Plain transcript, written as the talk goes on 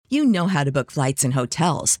You know how to book flights and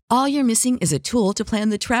hotels. All you're missing is a tool to plan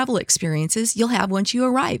the travel experiences you'll have once you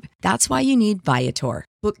arrive. That's why you need Viator.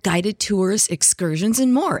 Book guided tours, excursions,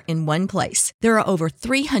 and more in one place. There are over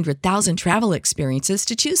 300,000 travel experiences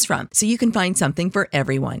to choose from, so you can find something for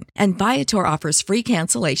everyone. And Viator offers free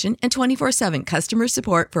cancellation and 24/7 customer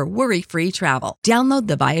support for worry-free travel. Download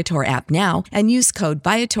the Viator app now and use code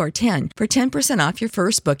Viator10 for 10% off your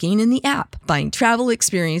first booking in the app. Find travel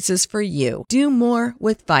experiences for you. Do more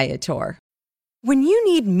with Viator. When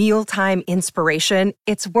you need mealtime inspiration,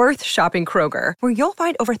 it's worth shopping Kroger, where you'll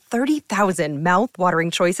find over 30,000 mouth-watering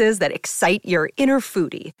choices that excite your inner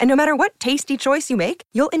foodie. And no matter what tasty choice you make,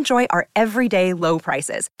 you'll enjoy our everyday low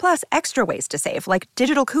prices, plus extra ways to save, like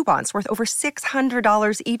digital coupons worth over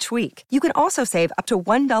 $600 each week. You can also save up to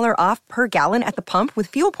 $1 off per gallon at the pump with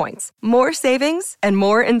fuel points. More savings and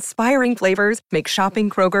more inspiring flavors make shopping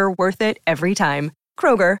Kroger worth it every time.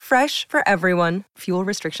 Kroger, fresh for everyone. Fuel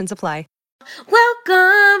restrictions apply.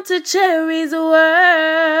 Welcome to Cherry's World.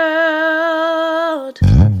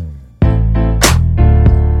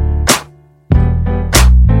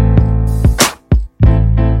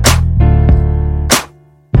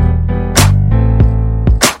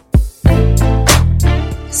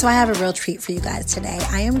 So I have a real treat for you guys today.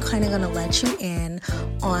 I am kind of going to let you in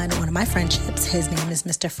on one of my friendships. His name is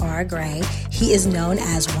Mr. Farrah Gray. He is known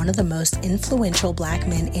as one of the most influential Black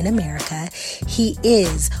men in America. He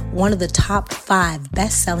is one of the top 5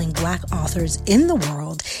 best-selling Black authors in the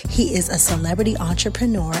world. He is a celebrity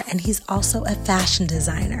entrepreneur, and he's also a fashion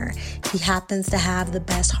designer. He happens to have the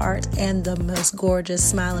best heart and the most gorgeous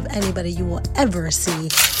smile of anybody you will ever see.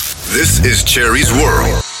 This is Cherry's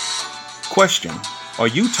World. Question. Are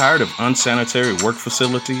you tired of unsanitary work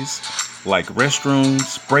facilities like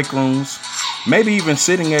restrooms, break rooms, maybe even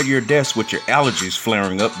sitting at your desk with your allergies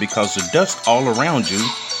flaring up because the dust all around you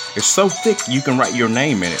is so thick you can write your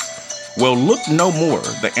name in it? Well, look no more.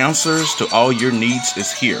 The answers to all your needs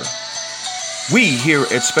is here. We here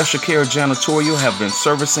at Special Care Janitorial have been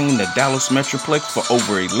servicing the Dallas Metroplex for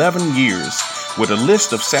over 11 years with a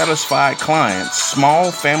list of satisfied clients,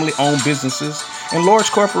 small family-owned businesses, and large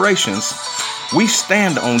corporations. We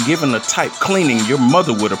stand on giving the type cleaning your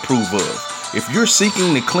mother would approve of. If you're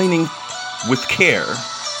seeking the cleaning with care,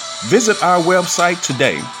 visit our website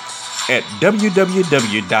today at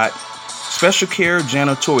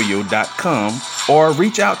www.specialcarejanitorial.com or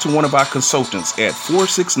reach out to one of our consultants at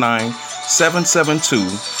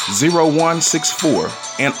 469-772-0164.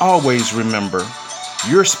 And always remember,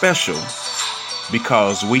 you're special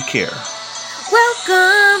because we care.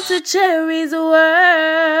 Welcome to Cherry's World.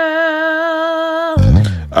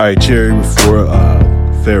 All right, Cherry, before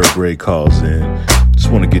Farrah Gray calls in, just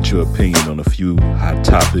want to get your opinion on a few hot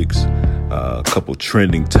topics, a couple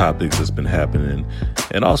trending topics that's been happening.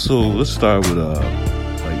 And also, let's start with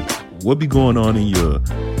what be going on in your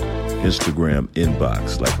Instagram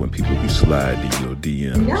inbox, like when people be sliding your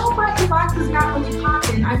DMs. No, my inbox is not really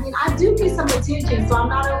popping. I mean, I do get some attention, so I'm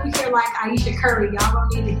not over here like Aisha Curry. Y'all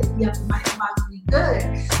don't need to hit me up in my inbox to be good.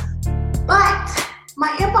 But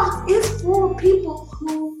my inbox is full of people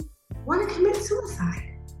who want to commit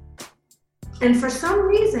suicide. And for some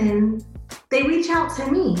reason, they reach out to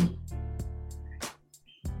me.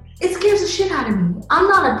 It scares the shit out of me. I'm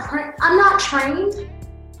not trained.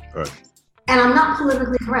 Right. And I'm not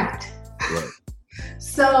politically correct. Right.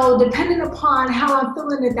 So depending upon how I'm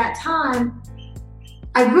feeling at that time,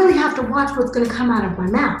 I really have to watch what's going to come out of my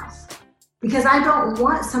mouth because I don't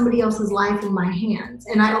want somebody else's life in my hands.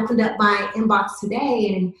 And I opened up my inbox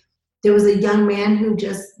today and there was a young man who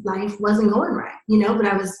just life wasn't going right, but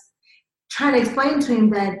I was trying to explain to him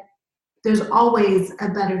that there's always a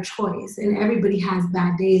better choice and everybody has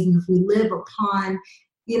bad days. And if we live upon,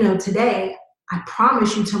 today, I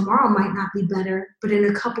promise you tomorrow might not be better, but in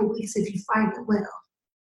a couple weeks, if you fight it will.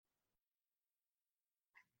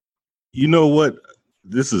 You know what?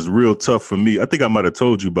 This is real tough for me. I think I might have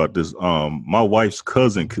told you about this. My wife's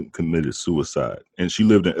cousin committed suicide and she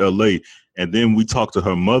lived in LA. And then we talked to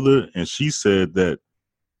her mother and she said that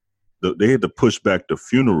they had to push back the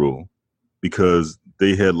funeral because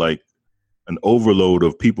they had like an overload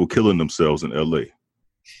of people killing themselves in LA.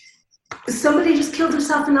 Somebody just killed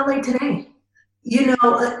herself in LA today.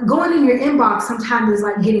 Going in your inbox sometimes is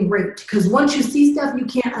like getting raped because once you see stuff, you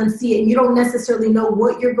can't unsee it. You don't necessarily know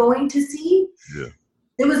what you're going to see. Yeah.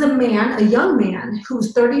 There was a young man who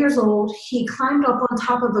was 30 years old. He climbed up on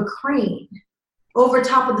top of a crane over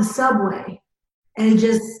top of the subway and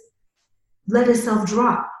just let himself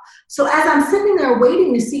drop. So as I'm sitting there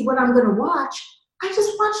waiting to see what I'm going to watch, I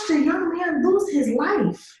just watched a young man lose his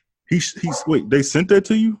life. Wait, they sent that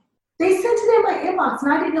to you? They sent it in my inbox,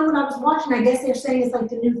 and I didn't know what I was watching. I guess they're saying it's like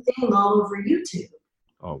the new thing all over YouTube.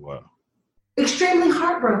 Oh, wow. Extremely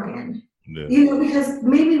heartbroken. Yeah. You know, because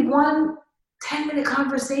maybe one 10-minute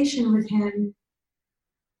conversation with him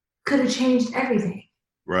could have changed everything.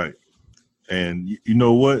 Right. And you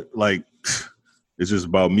know what? Like, it's just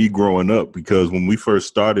about me growing up, because when we first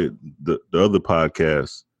started the other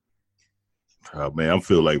podcast, oh man, I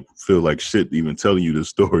feel like shit even telling you this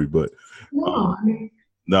story. But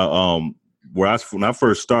now, when I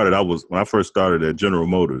first started at General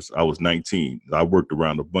Motors, I was 19. I worked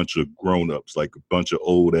around a bunch of grown-ups, like a bunch of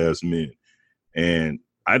old ass men, and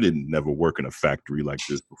I didn't never work in a factory like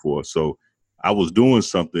this before. So I was doing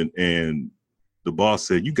something, and the boss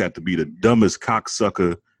said, "You got to be the dumbest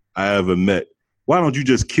cocksucker I ever met. Why don't you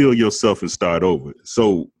just kill yourself and start over?"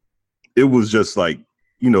 So it was just like,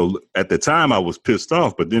 you know, at the time I was pissed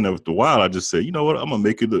off, but then after a while I just said, you know what, I'm gonna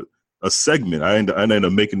make it a segment. I ended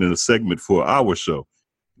up making it a segment for our show.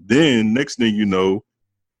 Then next thing you know,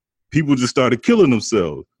 people just started killing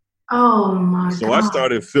themselves. Oh my God. So I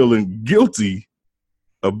started feeling guilty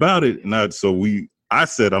about it, and I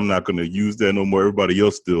said I'm not gonna use that no more. Everybody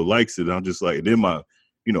else still likes it. And I'm just like, and then my,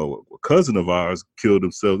 you know, a cousin of ours killed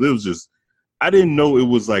himself. It was just, I didn't know it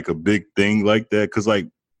was like a big thing like that, because like,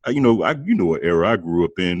 you know what era I grew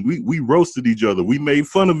up in. We roasted each other. We made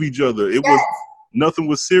fun of each other. It was nothing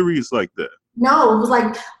was serious like that. No, it was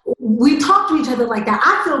like we talked to each other like that.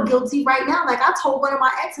 I feel guilty right now. Like I told one of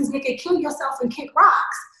my exes, "Nigga, kill yourself and kick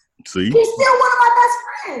rocks." See, he's still one of my best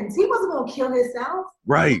friends. He wasn't gonna kill himself.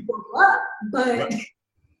 Right. But right.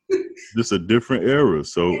 This is a different era,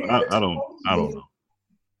 so I don't know.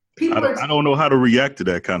 I don't know how to react to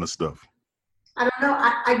that kind of stuff. I don't know.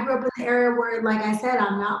 I grew up in an era where, like I said,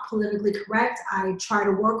 I'm not politically correct. I try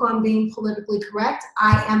to work on being politically correct.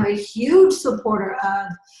 I am a huge supporter of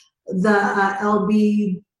the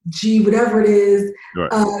LBG, whatever it is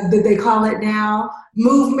that they call it now,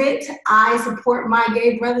 movement. I support my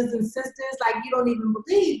gay brothers and sisters like you don't even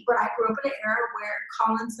believe, but I grew up in an era where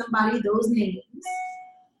calling somebody those names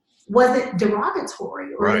wasn't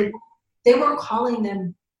derogatory, or they weren't calling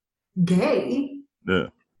them gay. Yeah.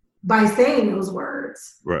 By saying those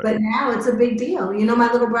words. Right. But now it's a big deal. You know,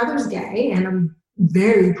 my little brother's gay, and I'm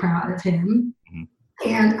very proud of him. Mm-hmm.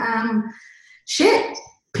 And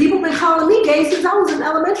people been calling me gay since I was in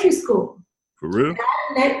elementary school. For real?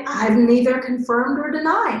 And I've neither confirmed or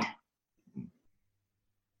denied.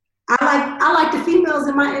 I like the females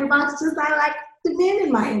in my inbox just like I like the men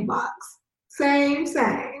in my inbox. Same.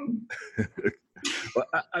 Well,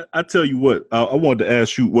 I tell you what, I wanted to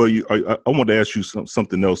ask you. Well, I wanted to ask you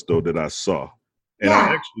something else though that I saw, and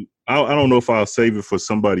I don't know if I'll save it for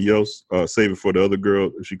somebody else, save it for the other girl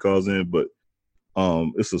if she calls in. But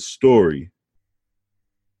it's a story,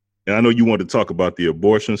 and I know you want to talk about the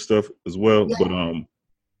abortion stuff as well. Yeah. But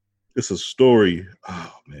it's a story.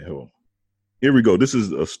 Oh man, hold on. Here we go. This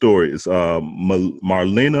is a story. It's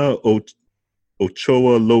Marlena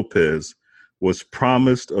Ochoa Lopez was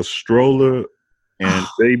promised a stroller and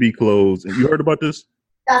baby clothes. And you heard about this?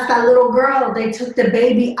 That's that little girl. They took the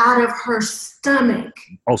baby out of her stomach.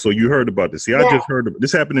 Oh, so you heard about this. See, I just heard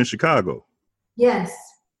this happened in Chicago. Yes.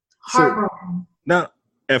 Heartbroken. So, now,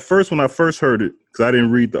 at first, when I first heard it, because I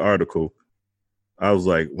didn't read the article, I was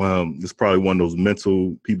like, well, it's probably one of those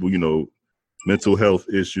mental people, you know, mental health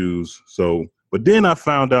issues. So, but then I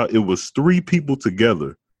found out it was 3 people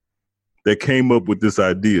together that came up with this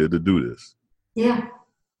idea to do this. Yeah.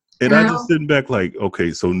 And I just sitting back like,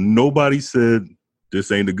 okay, so nobody said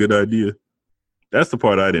this ain't a good idea. That's the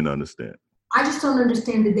part I didn't understand. I just don't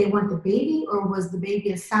understand, did they want the baby or was the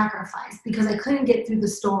baby a sacrifice? Because I couldn't get through the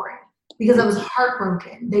story because I was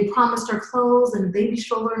heartbroken. They promised her clothes and a baby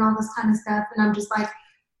stroller and all this kind of stuff. And I'm just like,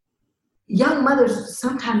 young mothers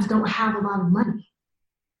sometimes don't have a lot of money.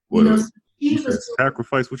 What, you know,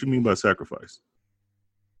 sacrifice? What you mean by sacrifice?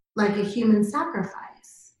 Like a human sacrifice.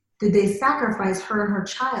 Did they sacrifice her and her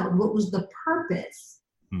child? What was the purpose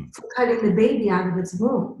for cutting the baby out of its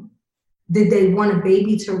womb? Did they want a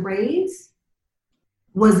baby to raise?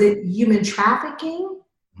 Was it human trafficking?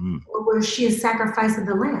 Or was she a sacrifice of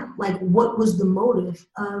the lamb? Like, what was the motive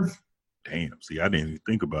of? Damn, see, I didn't even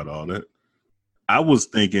think about all that. I was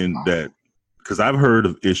thinking that, because I've heard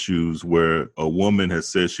of issues where a woman has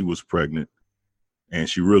said she was pregnant and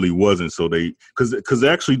she really wasn't. So because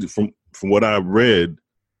actually from what I read,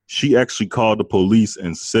 she actually called the police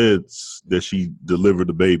and said that she delivered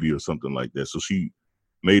the baby or something like that. So she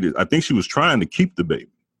made it. I think she was trying to keep the baby.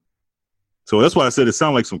 So that's why I said it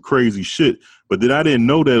sounded like some crazy shit. But then I didn't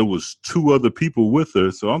know that it was 2 other people with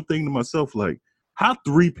her. So I'm thinking to myself, like, how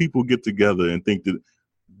 3 people get together and think that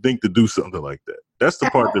think to do something like that? That's the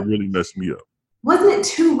part that really messed me up. Wasn't it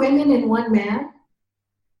 2 women and 1 man?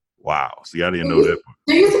 Wow. See, I didn't know that part.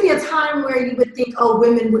 There used to be a time where you would think, oh,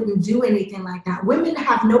 women wouldn't do anything like that. Women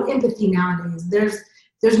have no empathy nowadays.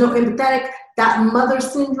 There's no empathetic, that mother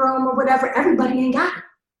syndrome or whatever. Everybody ain't got it.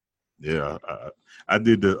 Yeah, I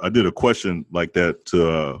did a question like that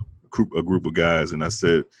to a group of guys, and I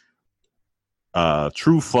said,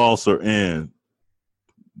 true, false, or in,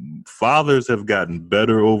 fathers have gotten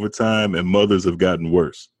better over time and mothers have gotten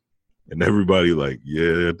worse. And everybody like,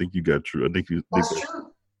 yeah, I think you got true. I think you. That's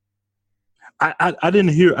true. I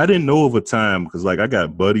didn't know of a time, because like I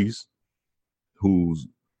got buddies whose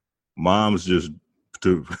moms just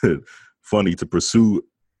funny to pursue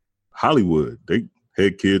Hollywood. They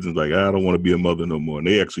had kids and like, I don't want to be a mother no more. And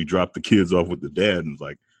they actually dropped the kids off with the dad and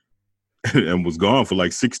like, and was gone for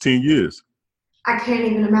like 16 years. I can't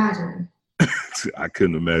even imagine. I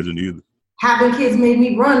couldn't imagine either. Having kids made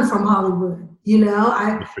me run from Hollywood. You know,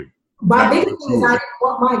 my biggest thing is I didn't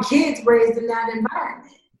want my kids raised in that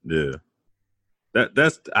environment. Yeah.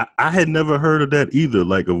 I had never heard of that either,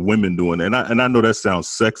 like of women doing that. And I know that sounds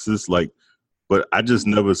sexist, like, but I just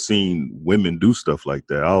never seen women do stuff like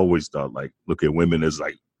that. I always thought like, look at women as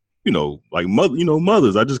like, like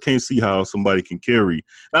mothers. I just can't see how somebody can carry.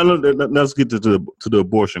 Let's get to the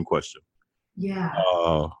abortion question. Yeah.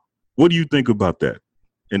 What do you think about that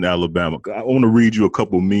in Alabama? I want to read you a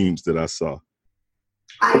couple memes that I saw.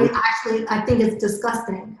 I think it's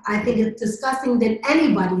disgusting. I think it's disgusting that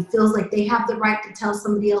anybody feels like they have the right to tell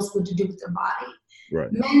somebody else what to do with their body. Right.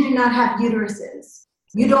 Men do not have uteruses.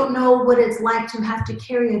 You don't know what it's like to have to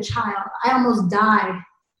carry a child. I almost died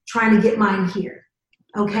trying to get mine here.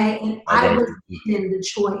 Okay? And I was given the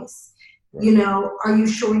choice. Right. Are you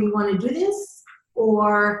sure you want to do this?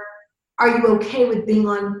 Or are you okay with being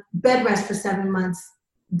on bed rest for 7 months,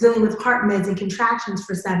 dealing with heart meds and contractions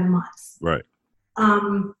for 7 months? Right.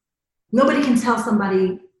 Nobody can tell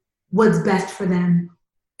somebody what's best for them.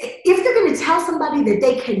 If you're going to tell somebody that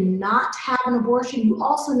they cannot have an abortion, you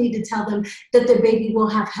also need to tell them that their baby will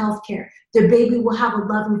have health care, their baby will have a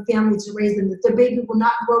loving family to raise them, that their baby will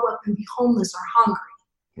not grow up and be homeless or hungry.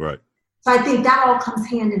 Right. So I think that all comes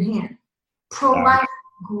hand in hand. Pro-life,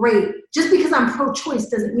 great. Just because I'm pro-choice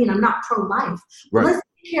doesn't mean I'm not pro-life. Right. Let's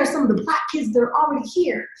take care of some of the Black kids that are already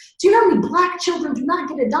here. Do you know how many Black children do not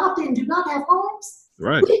get adopted and do not have homes?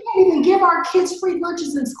 Right. We can't even give our kids free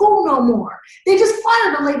lunches in school no more. They just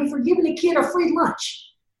fired a lady for giving a kid a free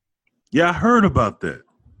lunch. Yeah, I heard about that.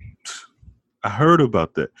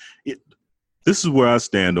 This is where I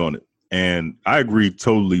stand on it. And I agree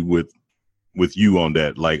totally with you on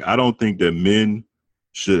that. Like, I don't think that men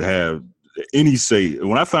should have any say.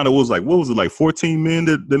 When I found out, it was like, what was it, like 14 men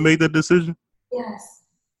that made that decision? Yes.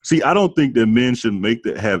 See, I don't think that men should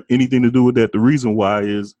have anything to do with that. The reason why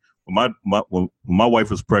is, when my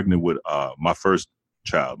wife was pregnant with my first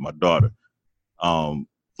child, my daughter,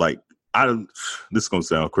 this is gonna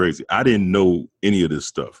sound crazy. I didn't know any of this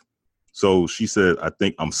stuff. So she said, I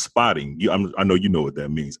think I'm spotting you. I know you know what that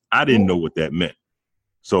means. I didn't know what that meant.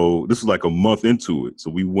 So this was like a month into it.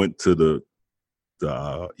 So we went to the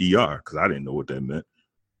ER because I didn't know what that meant.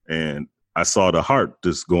 And I saw the heart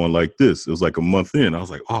just going like this. It was like a month in. I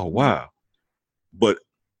was like, oh, wow. But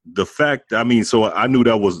the fact, so I knew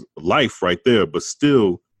that was life right there, but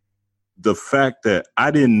still the fact that I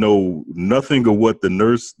didn't know nothing of what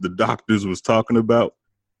the doctors was talking about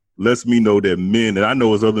lets me know that men, and I know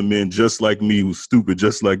there's other men just like me who's stupid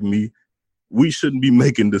just like me, we shouldn't be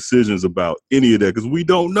making decisions about any of that because we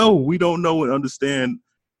don't know. We don't know and understand.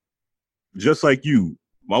 Just like you,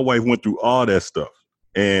 my wife went through all that stuff,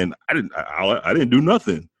 and I didn't do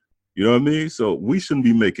nothing. You know what I mean? So we shouldn't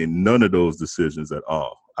be making none of those decisions at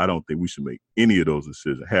all. I don't think we should make any of those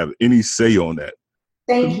decisions, have any say on that.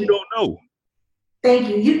 Thank you. We don't know. Thank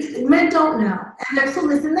you. Men don't know. And so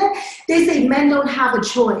listen, they say men don't have a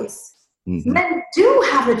choice. Mm-hmm. Men do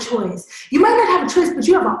have a choice. You might not have a choice, but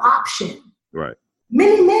you have an option. Right.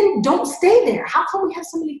 Many men don't stay there. How come we have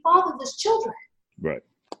so many fatherless children? Right.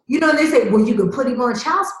 They say, well, you can put him on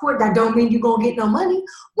child support. That don't mean you're going to get no money.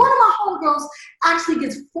 One of my homegirls actually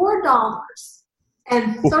gets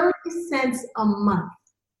 $4.30 a month.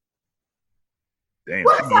 Damn.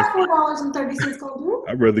 What is that $4.30 going to do?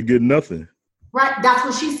 I'd rather get nothing. Right. That's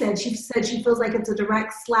what she said. She said she feels like it's a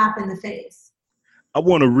direct slap in the face. I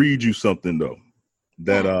want to read you something, though,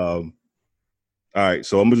 that, all right,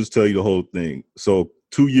 so I'm going to just tell you the whole thing. So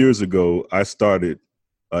 2 years ago, I started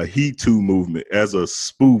a He Too movement as a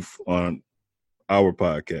spoof on our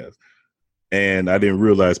podcast. And I didn't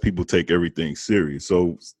realize people take everything serious.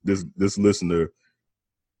 So this listener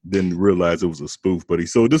didn't realize it was a spoof. But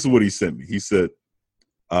this is what he sent me. He said,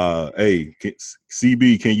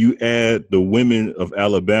 CB, can you add the women of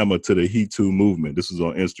Alabama to the He Too movement? This was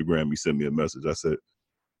on Instagram. He sent me a message. I said,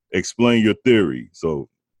 explain your theory. So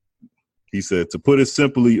he said, to put it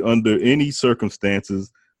simply, under any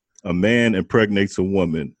circumstances, a man impregnates a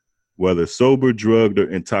woman, whether sober, drugged, or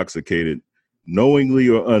intoxicated, knowingly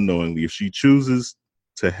or unknowingly. If she chooses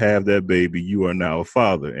to have that baby, you are now a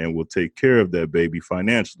father and will take care of that baby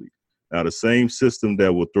financially. Now, the same system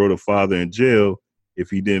that will throw the father in jail if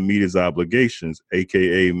he didn't meet his obligations,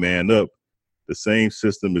 aka man up, the same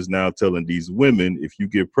system is now telling these women, if you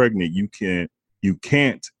get pregnant, you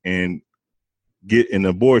can't and get an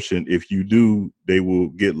abortion. If you do, they will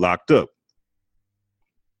get locked up.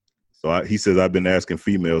 So he says, I've been asking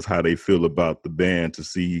females how they feel about the ban to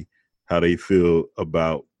see how they feel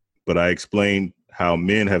about, but I explained how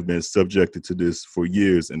men have been subjected to this for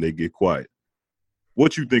years and they get quiet.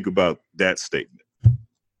 What you think about that statement?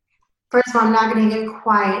 First of all, I'm not going to get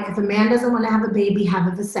quiet. If a man doesn't want to have a baby,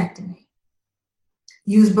 have a vasectomy.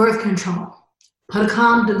 Use birth control. Put a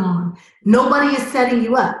condom on. Nobody is setting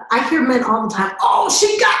you up. I hear men all the time, oh,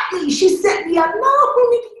 she got me. She set me up. No,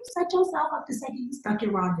 nigga, you set yourself up the second you stuck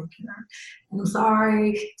your rod in here. And I'm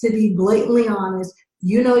sorry to be blatantly honest.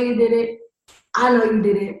 You know you did it. I know you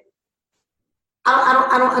did it.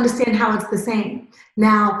 I don't understand how it's the same.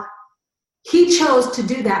 Now, he chose to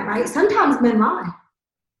do that, right? Sometimes men lie.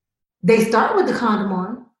 They start with the condom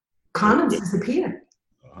on. Condoms disappear.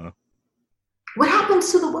 Uh-huh. What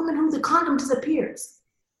happens to the woman who the condom disappears?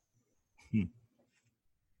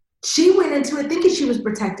 She went into it thinking she was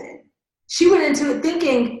protected. She went into it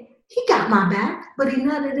thinking, he got my back, but he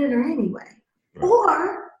nutted in her anyway. Right.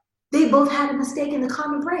 Or they both had a mistake and the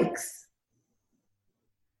condom breaks.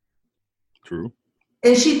 True.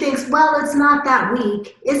 And she thinks, well, it's not that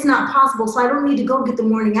weak. It's not possible, so I don't need to go get the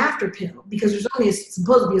morning after pill because there's only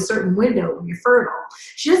supposed to be a certain window when you're fertile.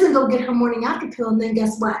 She doesn't go get her morning after pill, and then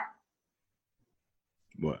guess what?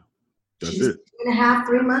 What? That's She's it. 2.5,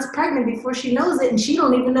 3 months pregnant before she knows it, and she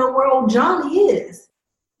don't even know where old Johnny is.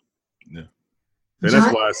 Yeah. And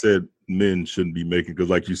that's why I said men shouldn't be making, because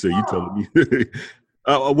like you said, you telling me.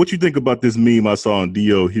 What you think about this meme I saw on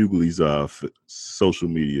D.O. Hughley's social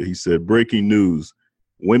media? He said, breaking news.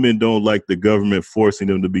 Women don't like the government forcing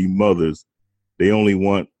them to be mothers. They only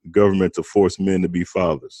want government to force men to be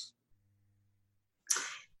fathers.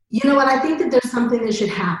 You know what? I think that there's something that should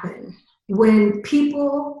happen. When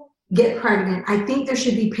people get pregnant, I think there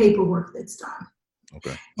should be paperwork that's done.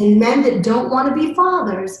 Okay. And men that don't want to be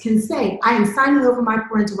fathers can say, I am signing over my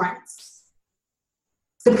parental rights.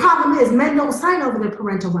 The problem is men don't sign over their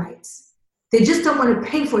parental rights. They just don't want to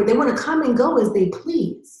pay for it. They want to come and go as they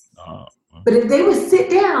please. But if they would sit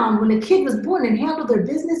down when a kid was born and handle their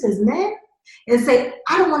business as men and say,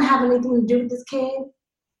 I don't want to have anything to do with this kid.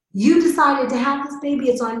 You decided to have this baby.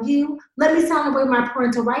 It's on you. Let me sign away my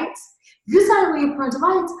parental rights. If you sign away your parental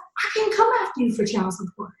rights, I can't come after you for child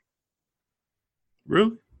support.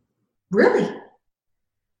 Really? Really?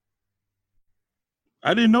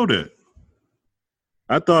 I didn't know that.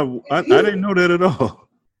 I didn't know that at all.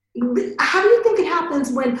 How do you think it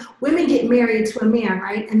happens when women get married to a man,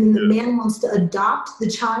 right? And then the man wants to adopt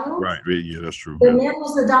the child? Right. Yeah, that's true. The man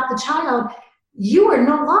wants to adopt the child. You are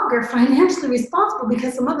no longer financially responsible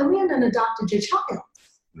because some other man done adopted your child.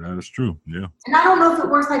 That is true. Yeah. And I don't know if it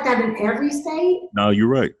works like that in every state. No, you're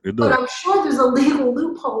right. It does. But I'm sure there's a legal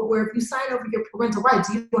loophole where if you sign over your parental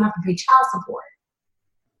rights, you don't have to pay child support.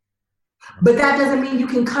 But that doesn't mean you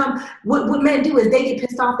can come. What men do is they get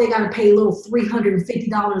pissed off. They got to pay a little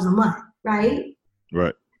 $350 a month, right?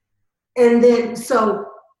 Right. And then so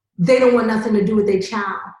they don't want nothing to do with their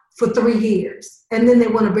child for 3 years. And then they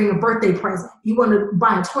want to bring a birthday present. You want to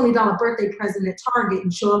buy a $20 birthday present at Target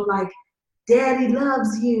and show up like, Daddy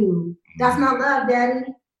loves you. That's not love, Daddy.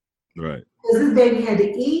 Right. Because this baby had to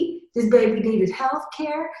eat. This baby needed health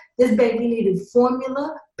care. This baby needed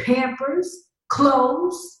formula, Pampers,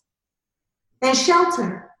 clothes, and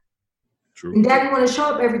shelter. True. And Daddy want to show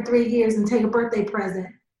up every 3 years and take a birthday present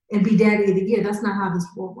and be Daddy of the year. That's not how this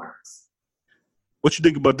world works. What you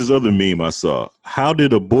think about this other meme I saw? How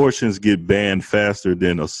did abortions get banned faster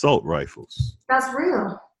than assault rifles? That's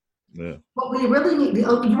real. Yeah. What we really need, you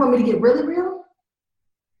want me to get really real?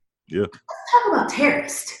 Yeah. Let's talk about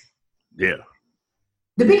terrorists. Yeah.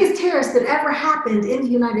 The biggest terrorist that ever happened in the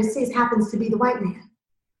United States happens to be the white man.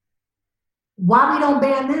 Why we don't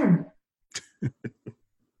ban them?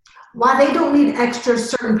 Why they don't need extra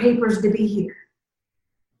certain papers to be here?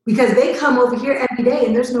 Because they come over here every day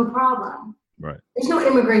and there's no problem. Right. There's no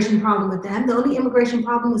immigration problem with them. The only immigration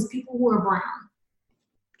problem is people who are brown.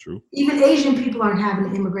 True. Even Asian people aren't having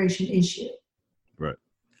an immigration issue. Right.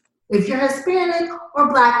 If you're Hispanic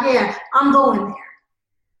or Black, yeah, I'm going there.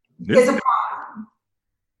 Yeah. It's a problem.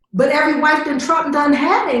 But every wife that Trump done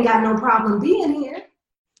had ain't got no problem being here.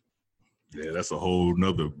 Yeah, that's a whole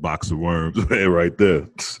nother box of worms right there.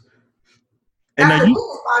 And that's the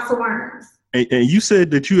biggest box of worms. And you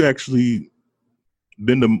said that you actually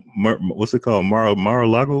been to what's it called,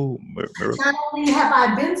 Mar-a-Lago? Not only have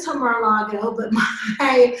I been to Mar-a-Lago, but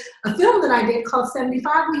a film that I did called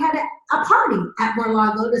 75, we had a party at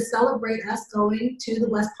Mar-a-Lago to celebrate us going to the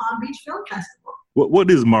West Palm Beach Film Festival. What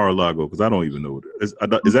is Mar-a-Lago? Because I don't even know what it is.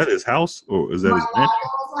 Is that his house or is that his Mar-a-Lago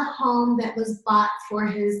is a home that was bought for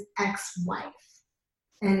his ex-wife,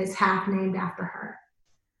 and it's half named after her,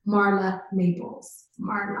 Marla Maples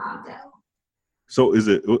Mar-a-Lago. So is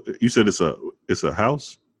it? You said it's a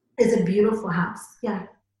house? It's a beautiful house. Yeah.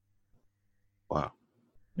 Wow.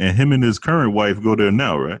 And him and his current wife go there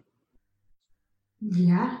now, right?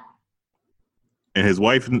 Yeah. And his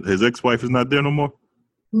ex-wife is not there no more?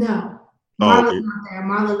 No. Marla's not there.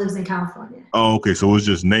 Marla lives in California. Oh, okay. So it's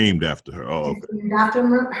just named after her. Oh, okay. It's named after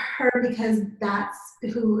her because that's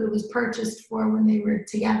who it was purchased for when they were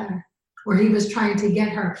together, or he was trying to get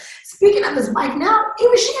her. Speaking of his wife now,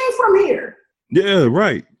 even she ain't from here. Yeah,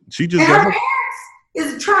 right. She just and her parents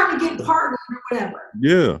is trying to get partnered or whatever.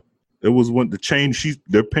 Yeah. It was when the chain,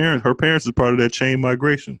 her parents is part of that chain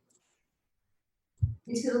migration.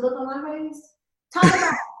 You see the look on my face? Talk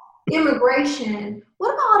about immigration.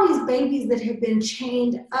 What about all these babies that have been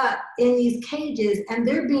chained up in these cages and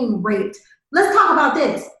they're being raped? Let's talk about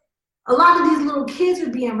this. A lot of these little kids are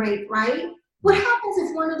being raped, right? What happens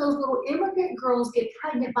if one of those little immigrant girls get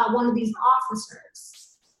pregnant by one of these officers?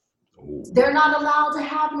 They're not allowed to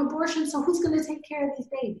have an abortion, so who's going to take care of these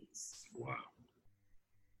babies? Wow.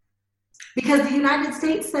 Because the United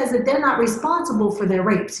States says that they're not responsible for their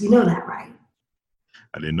rapes. You know that, right?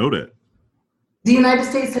 I didn't know that. The United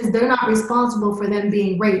States says they're not responsible for them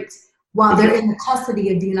being raped while they're in the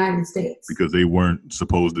custody of the United States. Because they weren't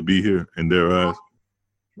supposed to be here in their eyes.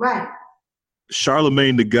 Right.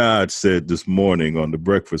 Charlemagne the God said this morning on the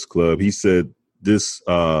Breakfast Club, he said this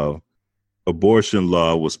abortion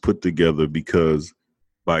law was put together because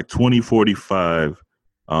by 2045,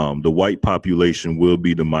 the white population will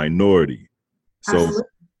be the minority.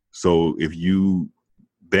 So if you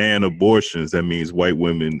ban abortions, that means white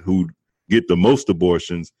women who get the most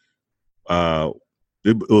abortions,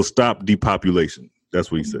 it will stop depopulation.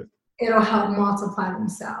 That's what he said. It'll help multiply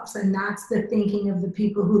themselves. And that's the thinking of the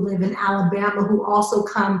people who live in Alabama, who also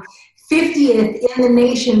come 50th in the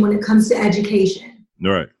nation when it comes to education.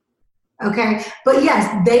 Right. Okay. But yes,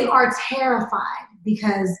 they are terrified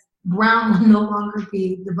because brown will no longer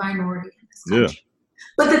be the minority in this country. Yeah.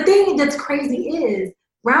 But the thing that's crazy is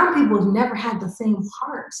brown people have never had the same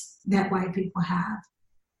hearts that white people have.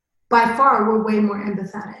 By far, we're way more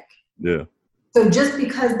empathetic. Yeah. So just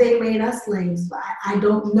because they made us slaves, I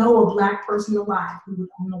don't know a black person alive who would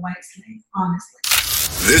own a white slave, honestly.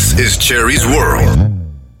 This is Cherry's World.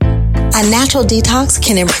 A natural detox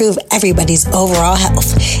can improve everybody's overall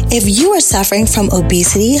health. If you are suffering from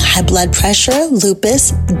obesity, high blood pressure,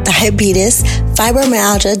 lupus, diabetes,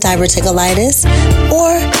 fibromyalgia, diverticulitis,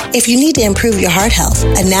 or if you need to improve your heart health,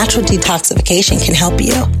 a natural detoxification can help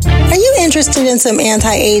you. Are you interested in some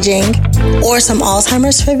anti-aging or some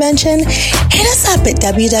Alzheimer's prevention? Hit us up at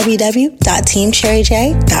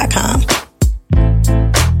www.teamcherryj.com.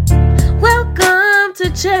 Welcome to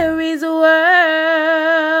Cherry's World.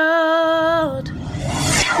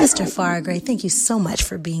 Mr. Farrah Gray, thank you so much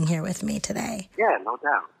for being here with me today. Yeah, no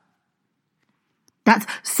doubt. That's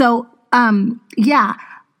so, yeah.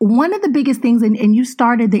 One of the biggest things, and you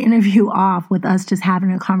started the interview off with us just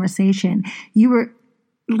having a conversation. You were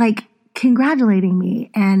like congratulating me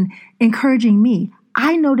and encouraging me.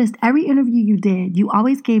 I noticed every interview you did, you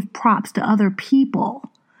always gave props to other people.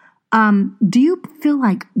 Do you feel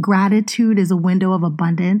like gratitude is a window of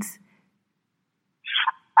abundance?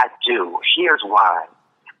 I do. Here's why.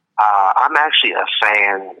 I'm actually a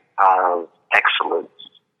fan of excellence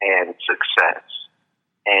and success.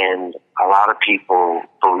 And a lot of people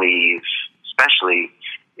believe, especially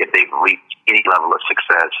if they've reached any level of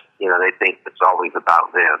success, they think it's always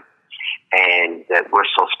about them. And that we're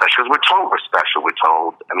so special. We're told we're special. We're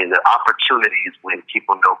told. I mean, the opportunities when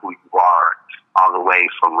people know who you are, all the way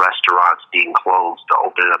from restaurants being closed to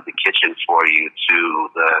opening up the kitchen for you, to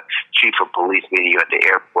the chief of police meeting you at the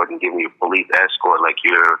airport and giving you a police escort like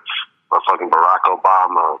you're a fucking Barack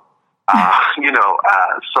Obama.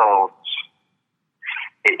 So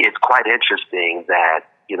it's quite interesting that,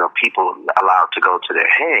 people allow it to go to their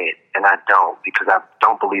head, and I don't, because I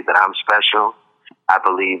don't believe that I'm special. I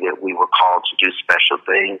believe that we were called to do special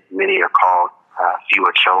things. Many are called few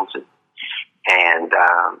are chosen. And,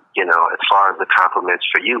 as far as the compliments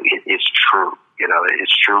for you, it is true.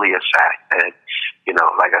 It's truly a fact that,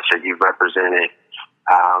 like I said, you've represented,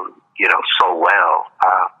 so well,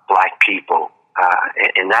 Black people.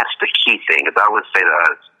 And that's the key thing. As I would say to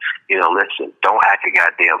us, listen, don't act a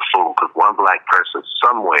goddamn fool, because one Black person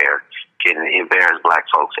somewhere can embarrass Black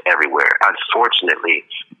folks everywhere. Unfortunately,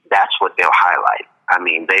 that's what they'll highlight. I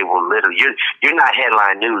mean, they will literally, you're not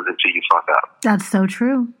headline news until you fuck up. That's so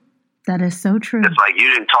true. That is so true. It's like, you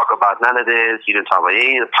didn't talk about none of this. You didn't talk about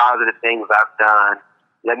any of the positive things I've done.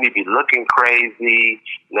 Let me be looking crazy.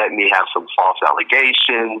 Let me have some false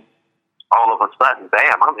allegations. All of a sudden,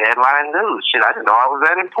 bam, I'm headline news. Shit, I didn't know I was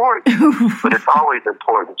that important. But it's always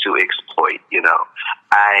important to exploit,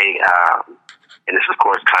 and this is, of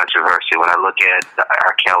course, controversial when I look at the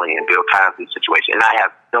R. Kelly and Bill Cosby situation, and I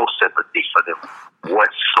have no sympathy for them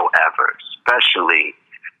whatsoever, especially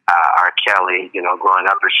R. Kelly, growing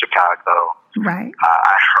up in Chicago. Right.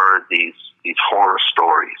 I heard these horror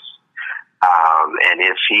stories. And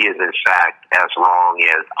if he is, in fact, as wrong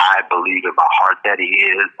as I believe in my heart that he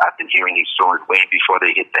is, I've been hearing these stories way before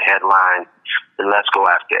they hit the headlines, then let's go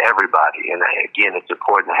after everybody. And again, it's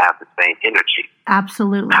important to have the same energy.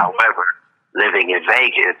 Absolutely. However, living in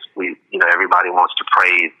Vegas, everybody wants to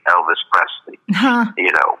praise Elvis Presley.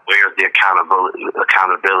 Where's the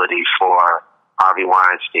accountability for Harvey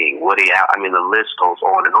Weinstein, Woody Allen? I mean, the list goes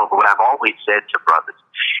on and on. But what I've always said to brothers,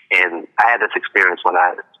 and I had this experience when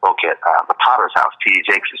I spoke at the Potter's House, T.D.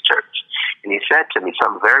 Jakes' church, and he said to me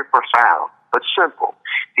something very profound but simple.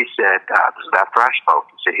 He said, this is after I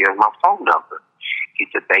spoke, he said, here's my phone number. He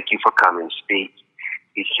said, thank you for coming to speak.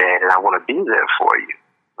 He said, and I want to be there for you.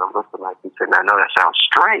 I'm looking like, he said, I know that sounds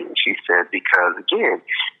strange. He said, because again,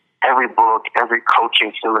 every book, every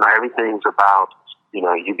coaching seminar, everything's about,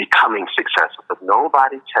 you becoming successful, but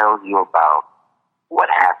nobody tells you about what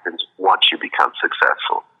happens once you become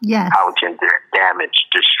successful. Yes. How it can damage,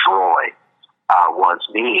 destroy one's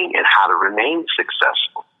being, and how to remain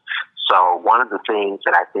successful. So one of the things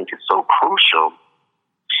that I think is so crucial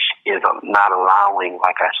is not allowing,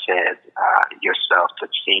 like I said, yourself to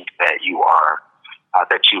think that you are,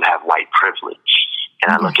 that you have white privilege.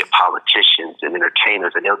 And I look at politicians and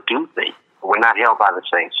entertainers, and they'll do things. We're not held by the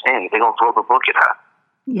same standard. They're going to throw the book at us.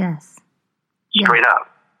 Yes. Straight up.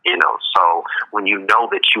 So when you know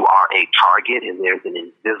that you are a target and there's an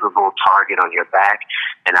invisible target on your back,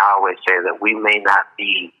 and I always say that we may not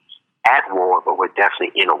be at war, but we're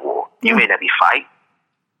definitely in a war. You may not be fighting,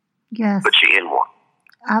 but you're in war.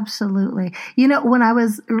 Absolutely. When I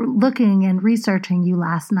was looking and researching you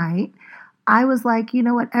last night, I was like, you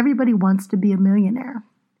know what? Everybody wants to be a millionaire,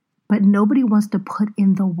 but nobody wants to put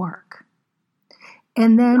in the work.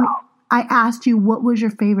 And then I asked you, what was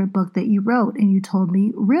your favorite book that you wrote? And you told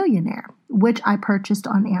me Reallionaire, which I purchased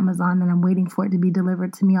on Amazon, and I'm waiting for it to be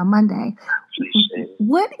delivered to me on Monday.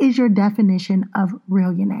 What is your definition of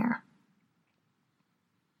Reallionaire?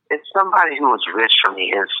 It's somebody who was rich from the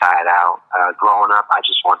inside out. Growing up, I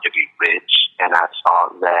just wanted to be rich, and I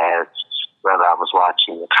thought that whether I was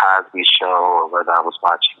watching The Cosby Show or whether I was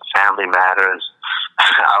watching Family Matters,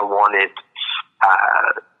 I wanted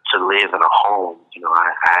to live in a home.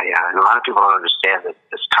 And a lot of people don't understand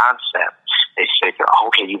this concept. They say,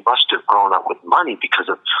 okay, you must have grown up with money because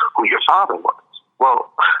of who your father was.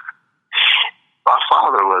 Well, my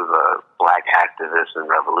father was a Black activist and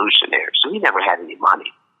revolutionary, so he never had any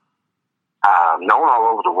money. Known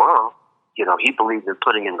all over the world, he believed in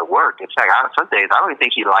putting in the work. In fact, some days I don't even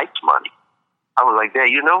think he liked money. I was like, Dad,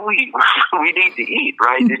 we need to eat,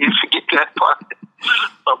 right? Did you forget that part?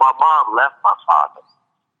 So my mom left my father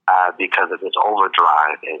because of his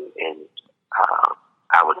overdrive and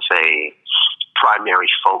I would say primary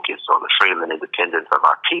focus on the freedom and independence of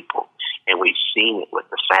our people. And we've seen it with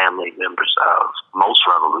the family members of most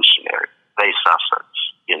revolutionaries. They suffer.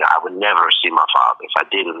 I would never see my father. If I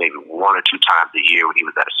did, it maybe 1 or 2 times a year when he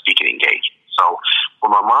was at a speaking engagement. So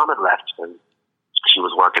when my mom had left him, she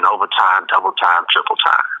was working overtime, double time, triple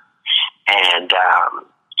time. And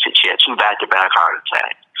she had 2 back-to-back heart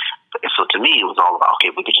attacks. So to me, it was all about,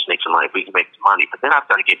 okay, we can just make some money. We can make some money. But then I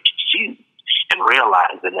started getting confused and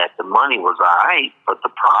realizing that the money was all right, but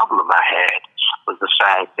the problem I had was the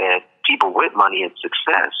fact that people with money and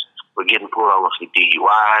success were getting pulled over for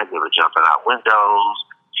DUIs. They were jumping out windows.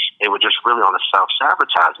 They were just really on a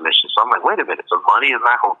self-sabotage mission. So I'm like, wait a minute. So money is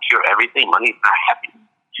not going to cure everything. Money is not happiness.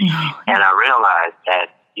 And I realized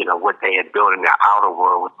that, what they had built in their outer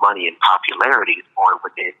world with money and popularity is more than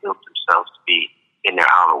what they had built themselves to be in their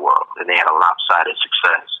outer world. And they had a lopsided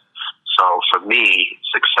success. So for me,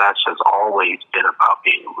 success has always been about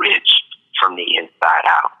being rich from the inside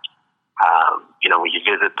out. When you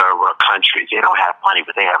visit third world countries, they don't have money,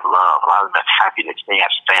 but they have love. A lot of them have happiness. They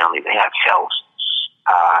have family. They have health.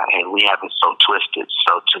 And we have it so twisted.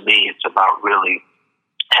 So to me, it's about really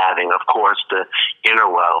having, of course, the inner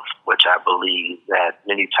wealth, which I believe that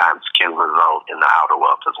many times can result in the outer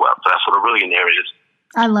wealth as well. So that's what a millionaire is.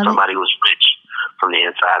 I love Somebody who's rich from the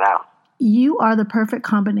inside out. You are the perfect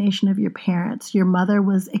combination of your parents. Your mother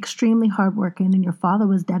was extremely hardworking and your father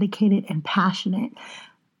was dedicated and passionate.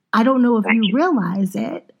 I don't know if you realize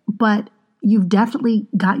it, but you've definitely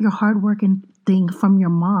got your hardworking thing from your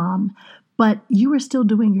mom, but you were still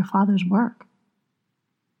doing your father's work.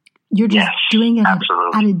 You're just doing it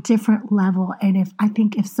at a different level. And I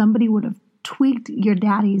think if somebody would have tweaked your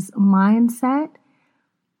daddy's mindset,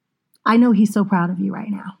 I know he's so proud of you right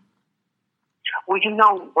now. Well,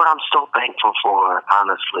 what I'm so thankful for,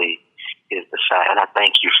 honestly, is the fact, and I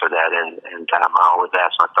thank you for that, and I always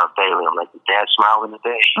ask myself daily, I'm like, did Dad smiling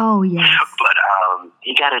today? Oh, yes. But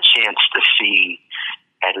he got a chance to see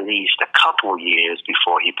at least a couple years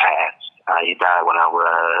before he passed. He died when I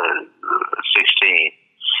was 16,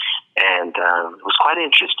 and it was quite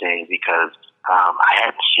interesting because I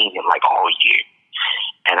hadn't seen him like all year,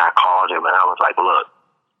 and I called him, and I was like, look,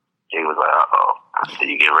 he was like, uh-oh. I said,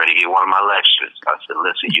 you get ready to get one of my lectures. I said,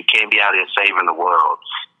 listen, you can't be out here saving the world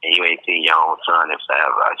and you ain't seen your own son in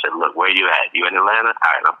forever. I said, look, where you at? You in Atlanta?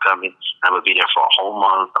 All right, I'm coming. I'm going to be there for a whole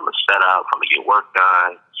month. I'm going to set up. I'm going to get work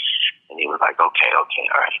done. And he was like, okay, all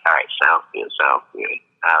right, sounds good.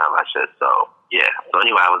 I said, so, yeah. So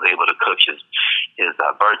anyway, I was able to cook his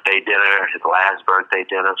birthday dinner, his last birthday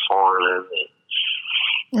dinner for him.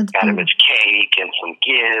 Got him his cake and some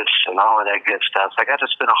gifts and all of that good stuff. So I got to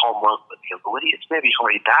spend a whole month with him. But maybe before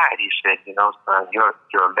he died, he said, son, you're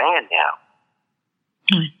a man now.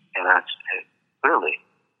 And I said, really?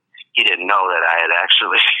 He didn't know that I had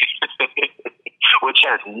actually, which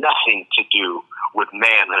has nothing to do with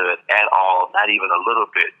manhood at all, not even a little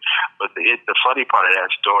bit. But the funny part of that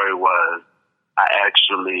story was I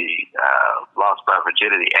actually lost my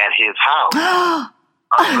virginity at his house,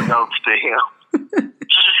 unbeknownst to him.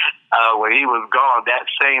 When he was gone that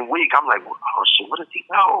same week, I'm like, oh shit, what does he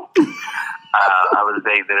know? I was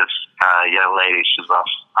dating this young lady. She was about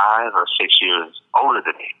 5 or 6 years older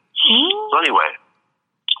than me. So anyway,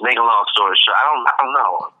 make a long story short, I don't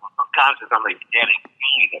know. Sometimes I'm like, Daddy,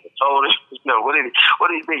 you never told him. What did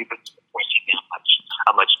he mean? But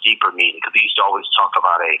a much deeper meaning, because he used to always talk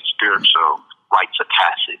about a spiritual rites of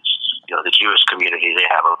passage. The Jewish community, they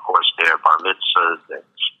have, of course, their bar mitzvahs, and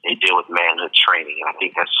they deal with manhood training. And I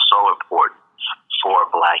think that's so important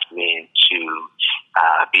for Black men to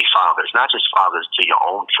be fathers, not just fathers to your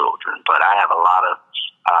own children, but I have a lot of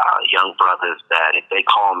young brothers that if they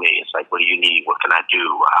call me, it's like, what do you need? What can I do?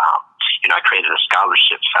 I created a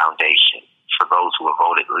scholarship foundation for those who are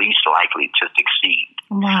voted least likely to succeed.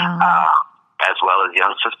 Wow. As well as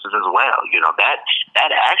young sisters as well.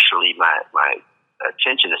 That actually, my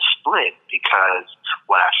attention is split, because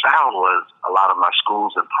what I found was a lot of my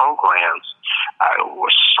schools and programs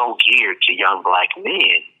were so geared to young Black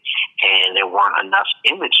men, and there weren't enough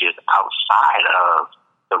images outside of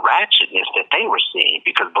the ratchetness that they were seeing,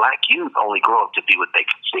 because Black youth only grow up to be what they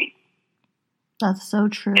can see. That's so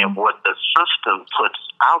true. And what the system puts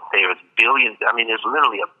out there is billions. I mean, there's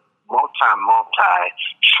literally a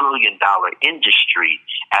multi-trillion-dollar industry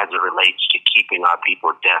as it relates to keeping our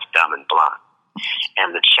people deaf, dumb, and blind.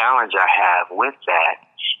 And the challenge I have with that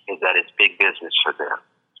is that it's big business for them.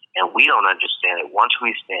 And we don't understand it. Once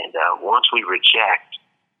we stand up, once we reject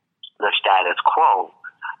the status quo,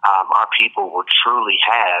 our people will truly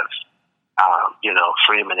have,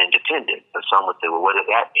 freedom and independence. And some would say, well, what does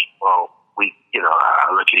that mean? Well, I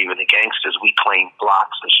look at even the gangsters, we claim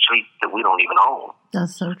blocks and streets that we don't even own.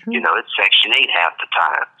 That's so true. It's Section 8 half the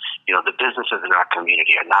time. The businesses in our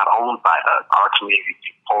community are not owned by us. Our community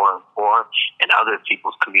gets poorer and poorer, and other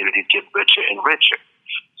people's communities get richer and richer.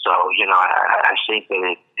 So, I think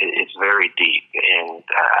that it's very deep, and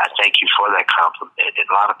I thank you for that compliment. And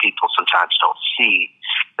a lot of people sometimes don't see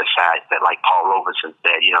the fact that, like Paul Robeson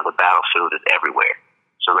said, the battlefield is everywhere.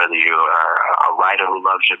 So whether you're a writer who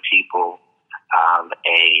loves your people,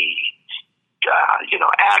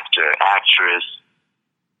 actor, actress,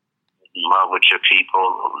 love with your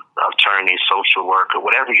people, attorney, social worker,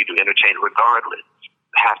 whatever you do, entertainer, regardless, you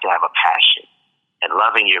have to have a passion. And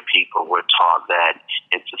loving your people, we're taught that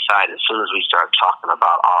in society, as soon as we start talking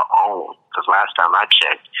about our own, because last time I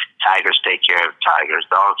checked, tigers take care of tigers,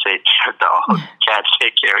 dogs take care of dogs, cats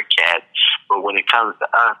take care of cats. But when it comes to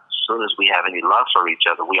us, as soon as we have any love for each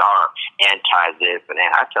other, we are anti-this. And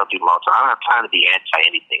I tell people all the time, I don't have time to be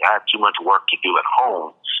anti-anything. I have too much work to do at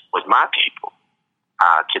home with my people.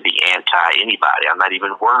 to be anti-anybody. I'm not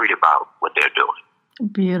even worried about what they're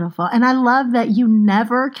doing. Beautiful. And I love that you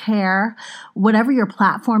never care. Whatever your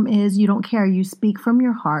platform is, you don't care. You speak from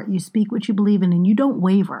your heart. You speak what you believe in, and you don't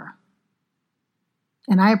waver.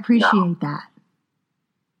 And I appreciate that.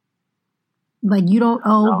 Like, you don't,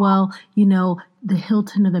 well, the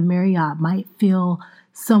Hilton or the Marriott might feel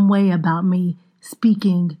some way about me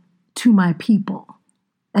speaking to my people.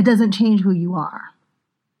 That doesn't change who you are.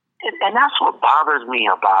 And that's what bothers me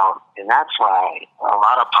about, and that's why a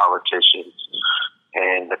lot of politicians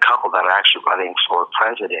and the couple that are actually running for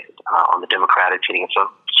president on the Democratic team, and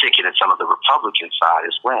particularly some of the Republican side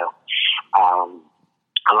as well,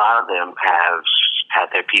 a lot of them have had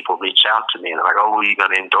their people reach out to me and they're like, who are you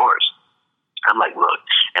going to endorse? I'm like, look,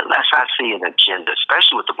 unless I see an agenda,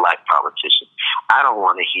 especially with the black politicians, I don't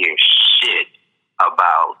want to hear shit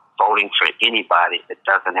about voting for anybody that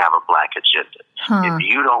doesn't have a black agenda. If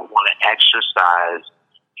you don't want to exercise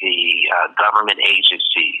the government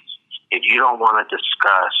agencies, if you don't want to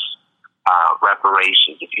discuss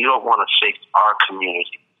reparations, if you don't want to fix our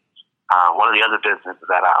community, one of the other businesses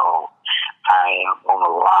that I own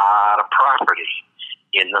a lot of property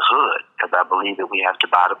in the hood because I believe that we have to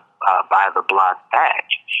buy the block back.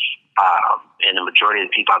 And the majority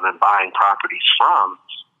of the people I've been buying properties from,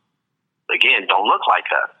 again, don't look like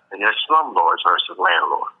us. And they're slumlords versus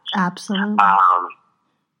landlords. Absolutely.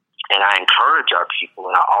 And I encourage our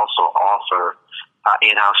people, and I also offer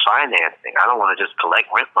in-house financing. I don't want to just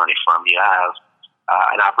collect rent money from you. I have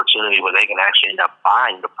an opportunity where they can actually end up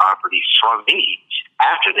buying the property from me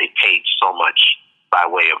after they paid so much by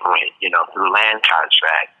way of rent, through land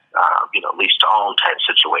contracts, lease to own type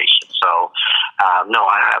situation. So, no,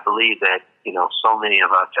 I believe that, so many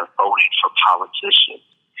of us have voted for politicians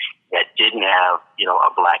that didn't have,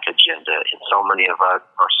 a black agenda. And so many of us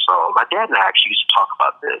are so, my dad and I actually used to talk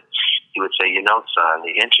about this. He would say, son,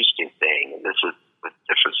 the interesting thing, and this is with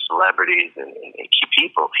different celebrities and key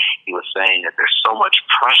people, he was saying that there's so much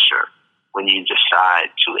pressure when you decide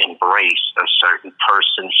to embrace a certain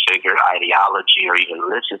person, figure, ideology, or even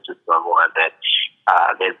listen to someone that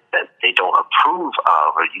they don't approve of,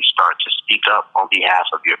 or you start to speak up on behalf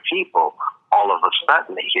of your people, all of a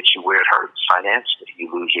sudden they hit you where it hurts financially.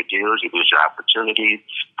 You lose your deals, you lose your opportunities.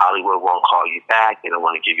 Hollywood won't call you back. They don't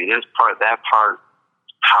want to give you this part, that part.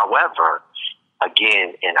 However,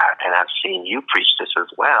 again, and I've seen you preach this as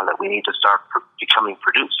well, that we need to start becoming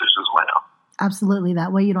producers as well. Absolutely.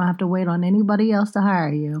 That way you don't have to wait on anybody else to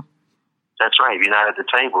hire you. That's right. If you're not at the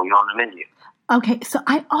table, you're on the menu. Okay. So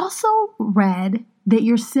I also read that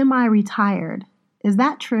you're semi-retired. Is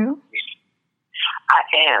that true? I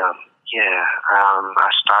am. Yeah. I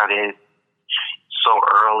started so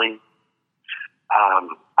early.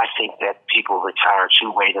 I think that people retire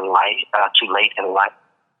too late in life.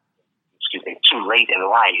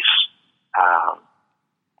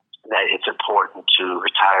 That it's important to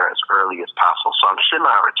retire as early as possible. So I'm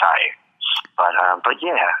semi-retired, but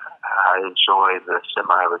yeah, I enjoy the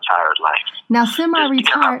semi-retired life. Now,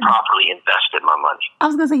 semi-retired, I properly invested my money. I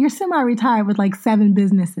was gonna say you're semi-retired with like 7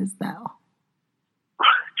 businesses, though.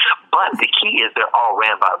 But the key is they're all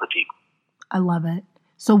ran by other people. I love it.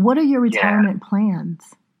 So, what are your retirement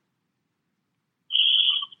plans?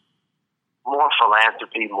 More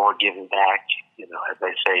philanthropy, more giving back. As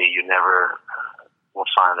they say, you never will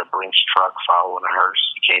find a Brinks truck following a hearse.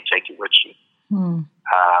 You can't take it with you.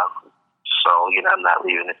 So, I'm not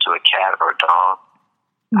leaving it to a cat or a dog.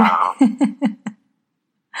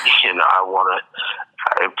 I want to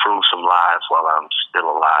improve some lives while I'm still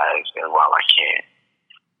alive and while I can.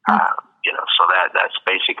 So that's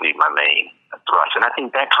basically my main thrust. And I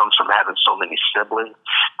think that comes from having so many siblings.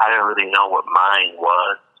 I didn't really know what mine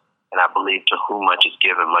was. And I believe to whom much is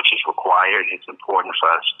given, much is required. It's important for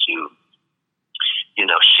us to,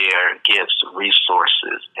 share gifts,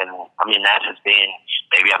 resources. And I mean, that has been,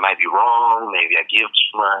 maybe I might be wrong, maybe I give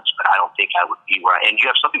too much, but I don't think I would be right. And you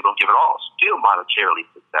have some people who don't give it all, still monetarily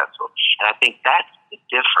successful. And I think that's the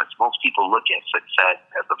difference. Most people look at success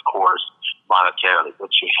as, of course, monetarily,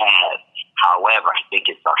 what you have. However, I think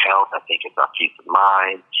it's our health. I think it's our peace of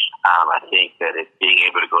mind. I think that it's being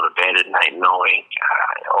able to go to bed at night knowing,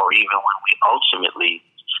 or even when we ultimately,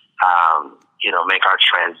 make our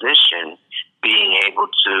transition, being able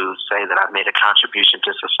to say that I've made a contribution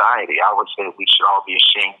to society. I would say we should all be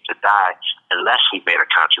ashamed to die unless we made a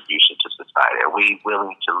contribution to society. Are we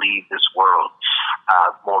willing to leave this world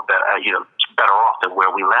better off than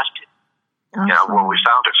where we left it? Where we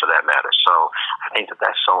found it, for that matter. So I think that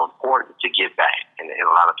that's so important to give back, and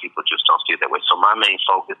a lot of people just don't see it that way. So my main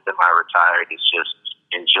focus in my retired is just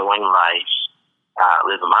enjoying life,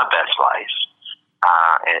 living my best life,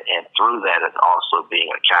 and through that is also being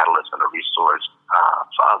a catalyst and a resource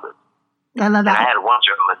for others. I love that. And I had one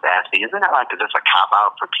journalist ask me, "Isn't that like just a cop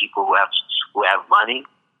out for people who have money?"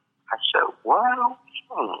 I said, "Well,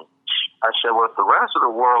 I said, well, if the rest of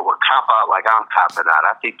the world would cop out like I'm copping out,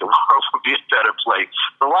 I think the world would be a better place.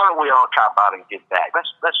 So why don't we all cop out and get back?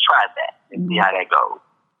 Let's try that and see how that goes.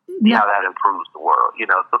 See how that improves the world.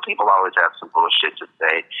 So people always have some bullshit to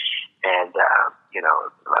say. And,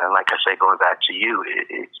 like I say, going back to you,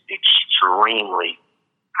 it's extremely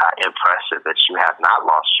impressive that you have not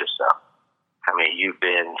lost yourself. I mean, you've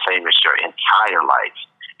been famous your entire life,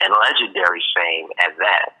 and legendary fame at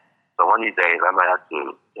that. So one of these days, I might have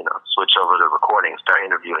to, switch over to recording and start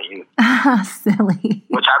interviewing you. Silly.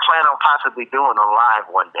 Which I plan on possibly doing on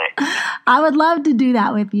live one day. I would love to do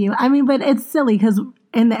that with you. I mean, but it's silly because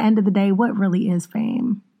in the end of the day, what really is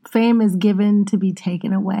fame? Fame is given to be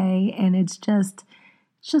taken away, and it's just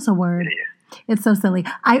a word. Yeah. It's so silly.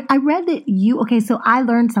 I read that so I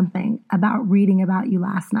learned something about reading about you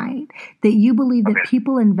last night, that you believe that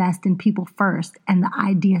people invest in people first and the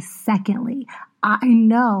idea secondly. I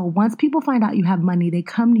know once people find out you have money, they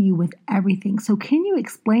come to you with everything. So can you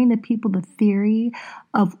explain to people the theory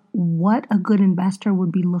of what a good investor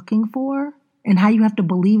would be looking for and how you have to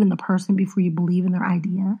believe in the person before you believe in their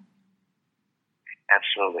idea?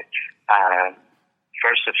 Absolutely.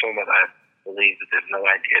 First and foremost, I believe that there's no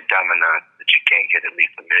idea dumb enough that you can't get at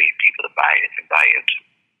least 1 million people to buy it and buy into.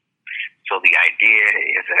 So the idea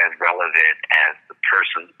isn't as relevant as the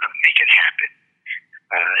person who's going to make it happen.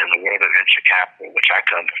 In the world of venture capital, which I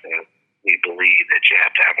come from, we believe that you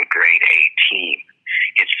have to have a grade A team.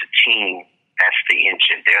 It's the team that's the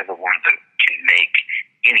engine. They're the ones that can make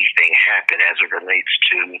anything happen as it relates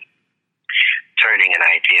to turning an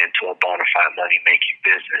idea into a bona fide money-making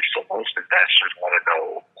business. So most investors want to know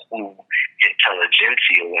who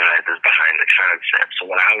intelligentsia-wise is behind the concept.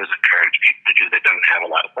 So what I always encourage people to do that don't have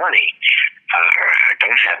a lot of money or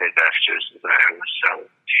don't have investors, so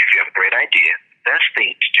if you have a great idea, the best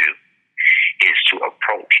thing to do is to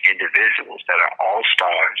approach individuals that are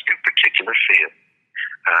all-stars in particular field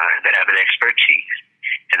that have an expertise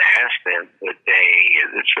and ask them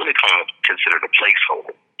it's really considered a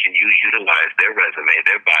placeholder. Can you utilize their resume,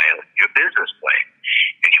 their bio, your business plan?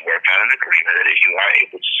 And you work out an agreement that if you are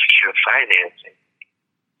able to secure financing,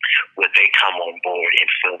 would they come on board and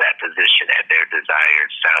fill that position at their desired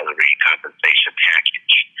salary compensation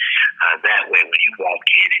package? That way, when you walk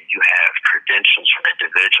in and you have credentials from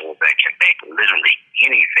individuals that can make literally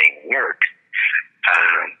anything work,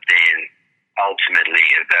 then ultimately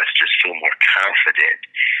investors feel more confident,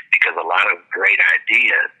 because a lot of great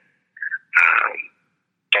ideas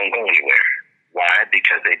don't go anywhere. Why?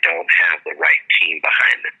 Because they don't have the right team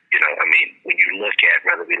behind them. When you look at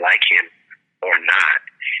whether we like him or not,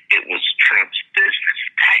 it was Trump's business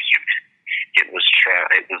acumen. It was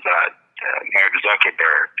Mark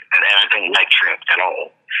Zuckerberg, and I don't like Trump at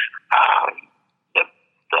all.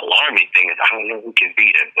 The alarming thing is I don't know who can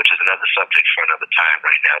beat him, which is another subject for another time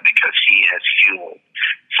right now, because he has fueled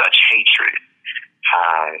such hatred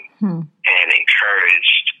and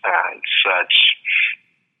encouraged such.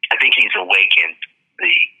 I think he's awakened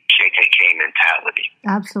the KKK mentality.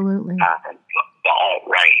 Absolutely. And the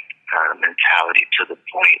alt-right mentality to the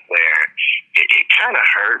point where it kind of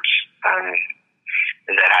hurts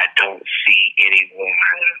that I don't see anyone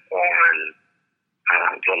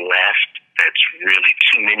on the left that's really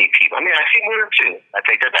too many people. I see one or two. I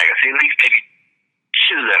take that back. I see at least maybe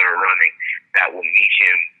two that are running that will meet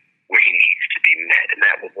him where he needs to be met. And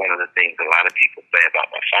that was one of the things a lot of people say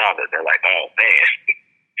about my father. They're like, oh, man,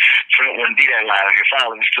 Trump wouldn't be that loud if your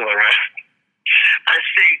father was still around. I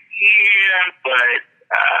say, yeah, but,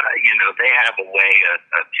 they have a way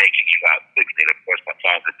of taking you out quickly. And, of course, my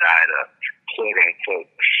father died of quote-unquote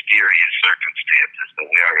mysterious circumstances, but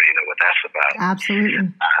we already know what that's about.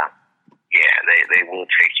 Absolutely. They will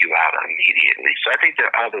take you out immediately. So I think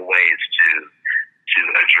there are other ways to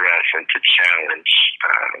address and to challenge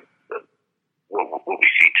what we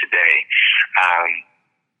see today.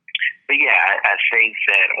 But I think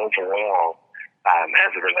that overall,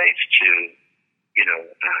 as it relates to,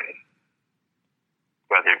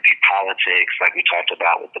 whether it be politics, like we talked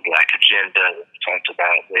about with the Black agenda, we talked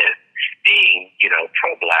about with being,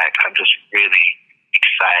 pro-Black, I'm just really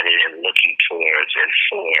excited and looking towards and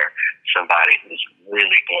for somebody who's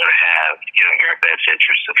really going to have, our best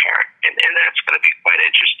interests at heart. And that's going to be quite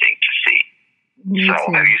interesting to see.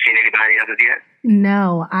 Have you seen anybody else yet?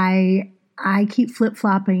 No, I keep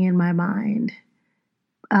flip-flopping in my mind.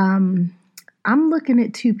 I'm looking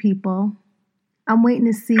at two people. I'm waiting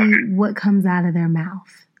to see what comes out of their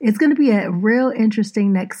mouth. It's going to be a real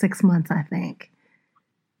interesting next 6 months, I think.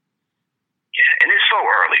 so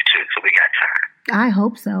early, too, so we got time. I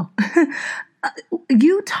hope so.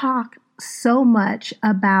 You talk so much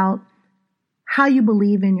about how you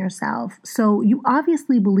believe in yourself. So you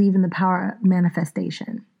obviously believe in the power of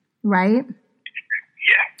manifestation, right?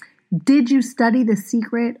 Yeah. Did you study The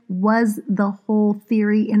Secret? Was the whole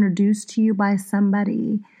theory introduced to you by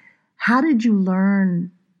somebody? How did you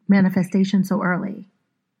learn manifestation so early?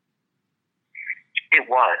 It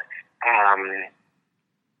was.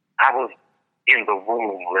 I was in the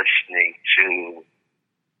room listening to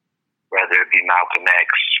whether it be Malcolm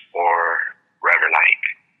X or Reverend Ike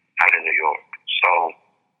out in New York. So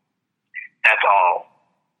that's all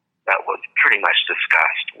that was pretty much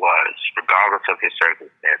discussed was, regardless of his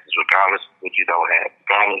circumstances, regardless of what you don't have,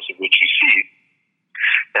 regardless of what you see,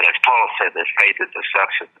 that as Paul said, that faith is the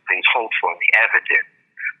substance of things hoped for and the evidence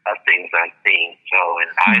of things unseen. So, and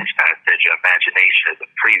Einstein said your imagination is a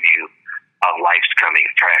preview of life's coming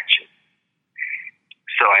attraction.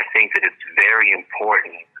 So I think that it's very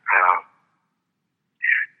important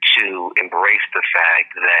to embrace the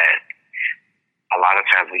fact that a lot of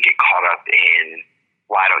times we get caught up in,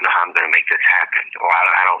 well, I don't know how I'm going to make this happen, or I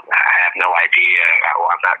have no idea,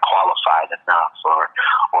 or I'm not qualified enough, or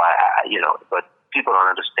but people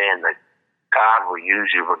don't understand that God will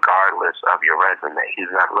use you regardless of your resume.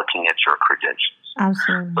 He's not looking at your credentials.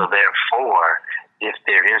 Absolutely. So therefore, if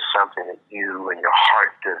there is something that you and your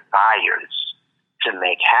heart desires to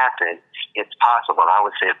make happen, it's possible. And I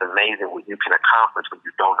would say it's amazing what you can accomplish when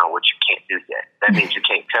you don't know what you can't do yet. That means you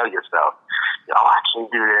can't tell yourself, oh, I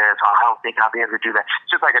can't do this, or I don't think I'll be able to do that.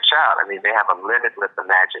 It's just like a child. I mean, they have a limitless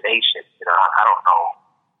imagination. I don't know.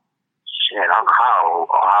 Shit, I don't know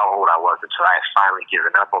how old I was until I had finally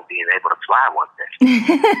given up on being able to fly one day.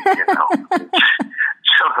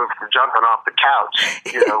 Jumping off the couch,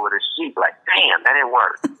 with a sheet, like, damn, that didn't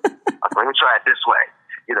work. Let me try it this way.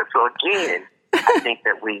 So again, I think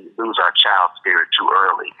that we lose our child spirit too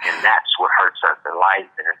early, and that's what hurts us in life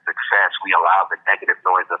and in success. We allow the negative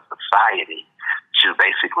noise of society to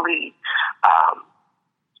basically,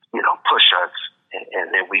 push us,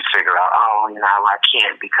 and then we figure out, I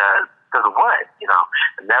can't because of what?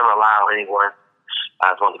 Never allow anyone,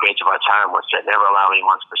 as one of the greats of our time once said, never allow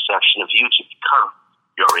anyone's perception of you to become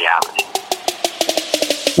your reality.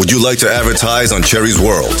 Would you like to advertise on Cherry's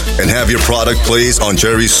World and have your product placed on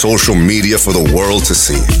Cherry's social media for the world to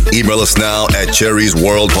see? Email us now at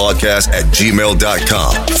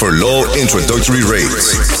cherrysworldpodcast@gmail.com for low introductory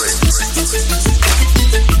rates.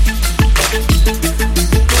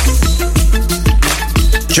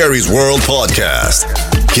 Cherry's World Podcast.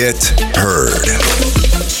 Get heard.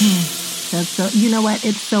 You know what?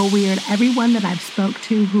 It's so weird. Everyone that I've spoke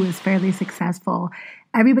to who is fairly successful,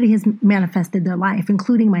 everybody has manifested their life,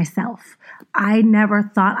 including myself. I never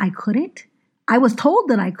thought I couldn't. I was told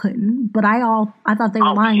that I couldn't, but I thought they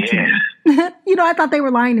were lying to me. I thought they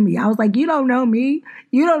were lying to me. I was like, you don't know me.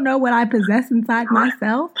 You don't know what I possess inside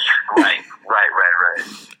myself. Right.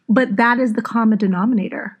 But that is the common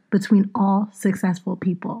denominator between all successful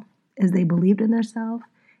people, is they believed in themselves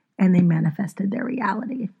and they manifested their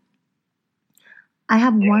reality. I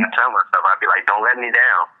tell myself, I'd be like, don't let me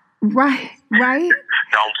down. Right.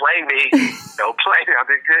 Don't play me. Don't play me. I've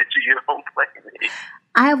been good to you. Don't play me.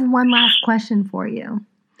 I have one last question for you.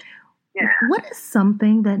 Yeah. What is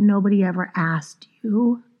something that nobody ever asked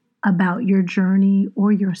you about your journey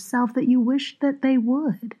or yourself that you wish that they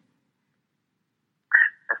would?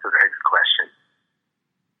 That's a very good question.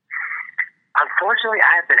 Unfortunately,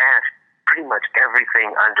 I have been asked pretty much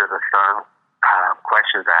everything under the sun.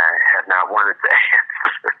 Questions I have not wanted to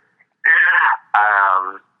answer.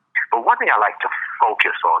 But one thing I like to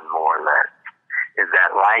focus on more or less is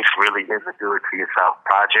that life really is a do-it-for-yourself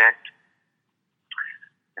project.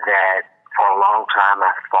 That for a long time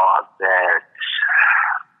I thought that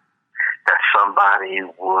somebody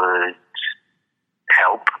would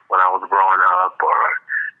help when I was growing up, or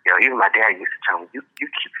even my dad used to tell me, you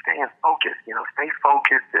keep staying focused, stay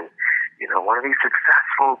focused, and one of these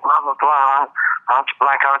successful blah blah blah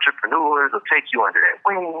black entrepreneurs will take you under their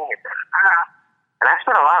wing. And I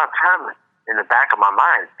spent a lot of time in the back of my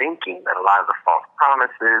mind thinking that a lot of the false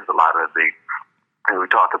promises, a lot of the, we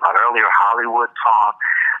talked about earlier, Hollywood talk.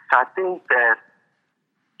 So I think that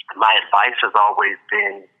my advice has always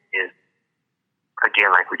been is,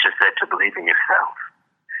 again, like we just said, to believe in yourself.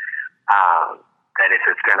 That if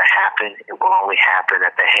it's going to happen, it will only happen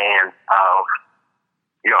at the hands of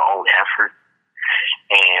your own effort.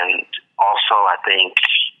 And also, I think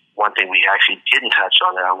one thing we actually didn't touch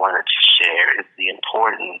on that I wanted to share is the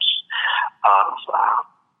importance of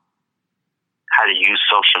how to use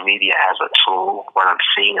social media as a tool. What I'm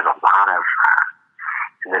seeing is a lot of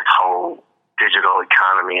in this whole digital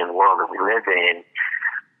economy and world that we live in,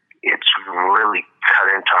 it's really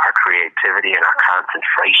cut into our creativity and our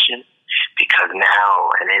concentration, because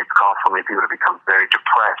now, and it's caused so many people to become very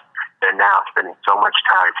depressed, they're now spending so much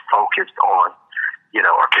time focused on,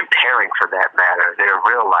 or comparing for that matter, their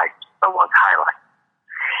real life to someone's highlight.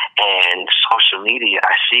 And social media,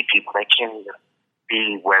 I see people, they can't even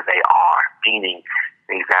be where they are, meaning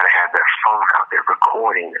they've got to have their phone out, they're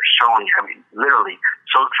recording, they're showing. I mean, literally,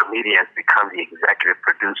 social media has become the executive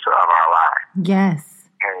producer of our lives. Yes.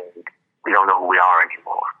 And we don't know who we are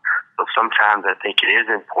anymore. So sometimes I think it is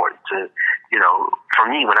important to, for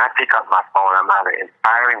me, when I pick up my phone, I'm either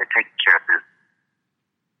inspiring or taking care of business.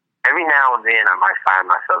 Every now and then I might find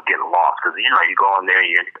myself getting lost because, you go on there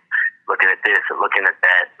and you're looking at this and looking at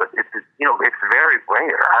that. But it's very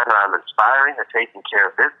rare. Either I'm inspiring or taking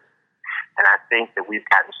care of business. And I think that we've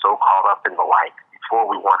gotten so caught up in the like. Before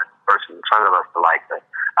we wanted the person in front of us to like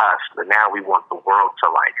us, but now we want the world to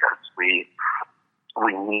like us. We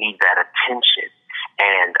need that attention.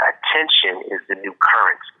 And attention is the new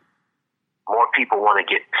currency. More people want to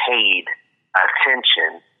get paid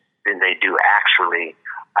attention than they do actually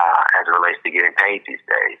as it relates to getting paid these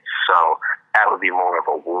days. So that would be more of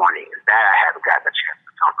a warning. That I haven't gotten a chance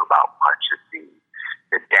to talk about much of the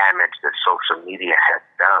damage that social media has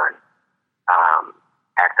done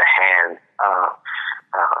at the hands of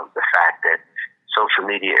the fact that social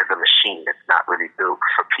media is a machine. It's not really built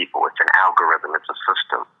for people. It's an algorithm. It's a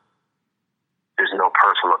system. There's no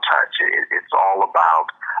personal touch. It's all about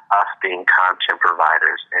us being content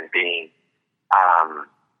providers and being,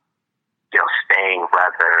 staying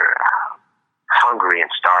rather hungry and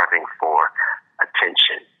starving for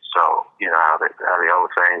attention. So, how the old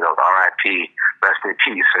saying goes, R.I.P., rest in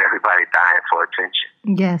peace, for everybody dying for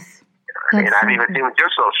attention. Yes. And I've even seen with your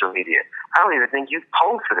social media, I don't even think you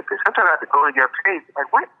posted it, because sometimes I have to go to your page,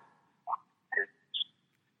 like, what?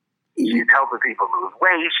 She's helping people lose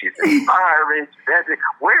weight, she's inspiring,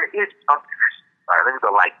 where is something? All right, let me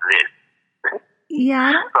go like this. Yeah.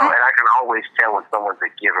 And I can always tell when someone's a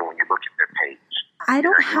giver when you look at their page. I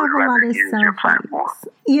don't have a lot of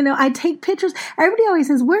selfies. I take pictures. Everybody always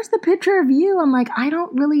says, where's the picture of you? I'm like, I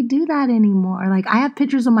don't really do that anymore. Like, I have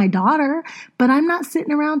pictures of my daughter, but I'm not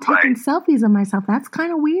sitting around taking selfies of myself. That's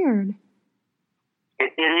kind of weird.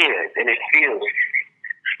 It is, and it feels.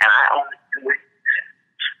 And I only do it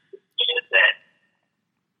that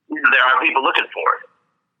there are people looking for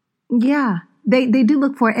it. Yeah. They do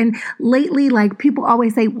look for it. And lately, like, people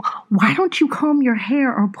always say, why don't you comb your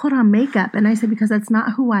hair or put on makeup? And I said, because that's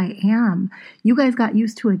not who I am. You guys got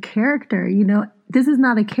used to a character. This is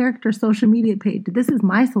not a character social media page. This is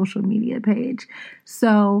my social media page.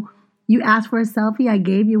 So you asked for a selfie. I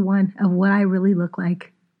gave you one of what I really look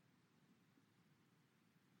like.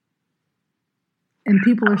 And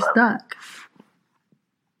people are stuck.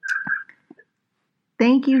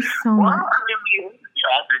 Thank you so much.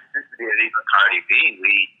 Authenticity of even Cardi B,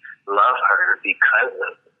 we love her because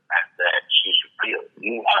of the fact that she's real.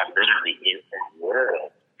 You are literally in the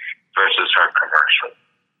world versus her commercial.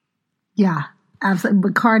 Yeah,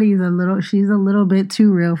 absolutely. But she's a little bit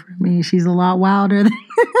too real for me. She's a lot wilder than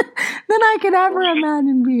I could ever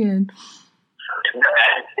imagine being.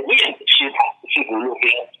 She's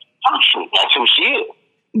looking functional. That's who she is.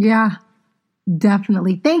 Yeah.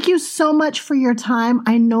 Definitely. Thank you so much for your time.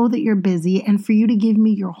 I know that you're busy, and for you to give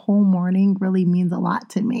me your whole morning really means a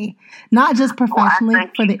lot to me. Not just professionally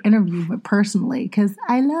for the interview, but personally, because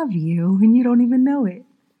I love you and you don't even know it.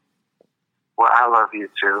 Well, I love you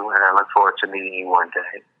too, and I look forward to meeting you one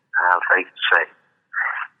day, face to face.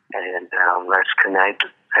 And let's connect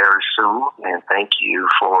very soon, and thank you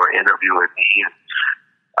for interviewing me and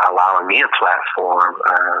allowing me a platform,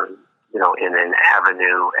 in an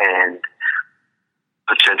avenue and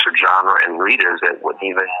potential genre and readers that wouldn't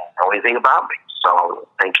even know anything about me. So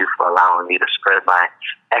thank you for allowing me to spread my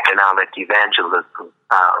economic evangelism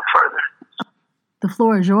further. The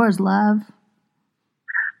floor is yours, love.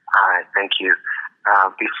 All right, thank you.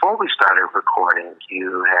 Before we started recording,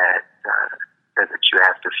 you had said that you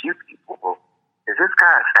asked a few people, well, is this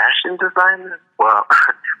guy a fashion designer? Well,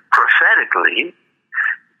 prophetically,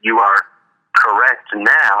 you are correct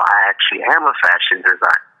now. I actually am a fashion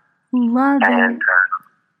designer. Love it. And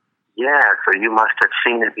so you must have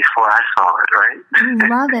seen it before I saw it, right?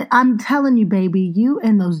 Love it. I'm telling you, baby, you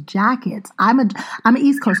and those jackets. I'm an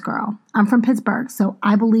East Coast girl. I'm from Pittsburgh, so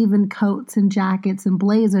I believe in coats and jackets and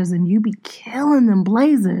blazers, and you be killing them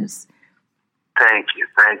blazers. Thank you.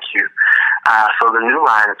 So the new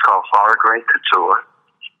line is called Farrah Gray Couture,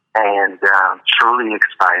 and truly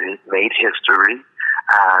excited, made history.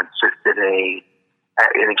 Just did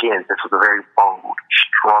and again, this was a very bold,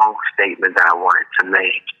 strong statement that I wanted to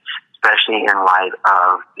make, especially in light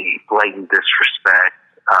of the blatant disrespect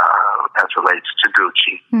as relates to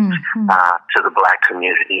Gucci, to the Black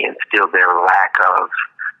community, and still their lack of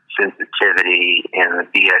sensitivity and the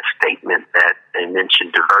BS statement that they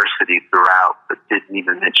mentioned diversity throughout, but didn't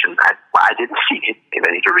even mention, I didn't see it, and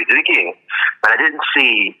I need to read it again, but I didn't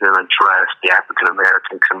see them address the African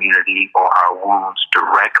American community or our wounds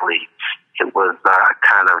directly. It was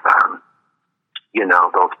kind of,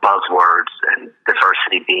 those buzzwords, and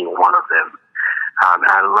diversity being one of them.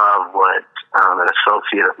 I love what an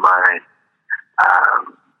associate of mine,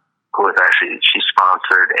 she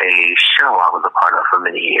sponsored a show I was a part of for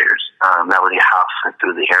many years, Melody Hobson,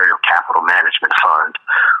 through the Area Capital Management Fund,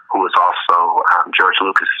 who was also George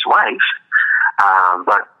Lucas's wife.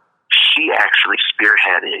 But she actually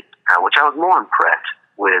spearheaded, which I was more impressed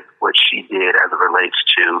with what she did as it relates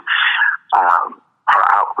to her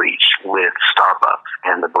outreach with Starbucks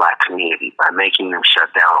and the Black community by making them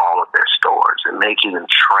shut down all of their stores and making them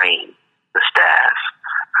train the staff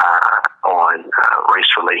on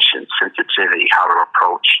race relations, sensitivity, how to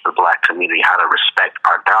approach the Black community, how to respect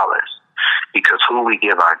our dollars. Because who we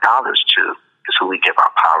give our dollars to is who we give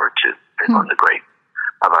our power to, as one of the great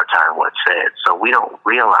of our time once said. So we don't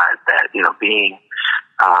realize that, being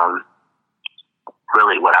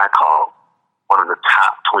really what I call one of the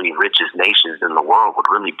top 20 richest nations in the world would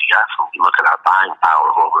really be us when we look at our buying power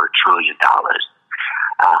of over $1 trillion.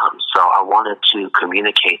 So I wanted to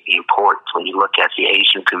communicate the importance when you look at the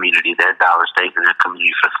Asian community, their dollar stays in their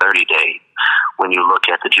community for 30 days. When you look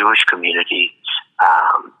at the Jewish community,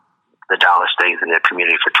 the dollar stays in their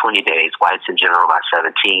community for 20 days, whites in general by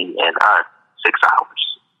 17, and us 6 hours.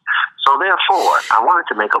 So therefore, I wanted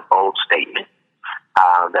to make a bold statement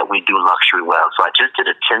that we do luxury well. So I just did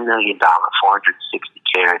a $10 million,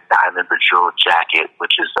 460-carat diamond bejeweled jacket,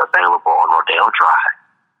 which is available on Rodeo Drive.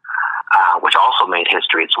 Which also made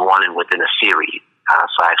history. It's one and within a series.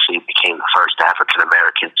 So I actually became the first African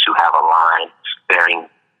American to have a line bearing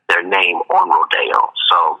their name on Rodeo.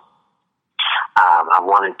 So I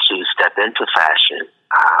wanted to step into fashion,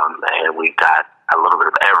 and we got a little bit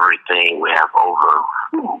of everything. We have about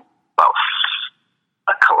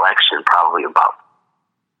a collection, probably about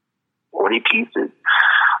 40 pieces,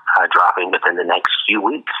 dropping within the next few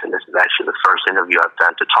weeks. And this is actually the first interview I've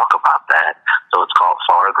done to talk about that. So it's called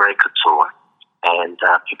Farrah Gray Couture. And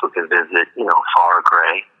people can visit, Farrah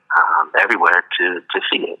Gray everywhere to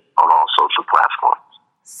see it on all social platforms.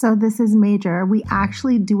 So this is major. We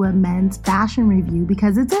actually do a men's fashion review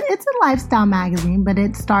because it's a lifestyle magazine, but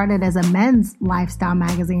it started as a men's lifestyle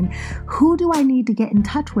magazine. Who do I need to get in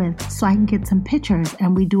touch with so I can get some pictures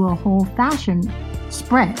and we do a whole fashion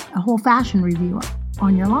spread, a whole fashion review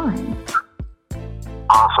on your line?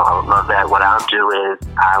 Awesome. I would love that. What I'll do is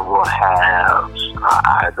I will have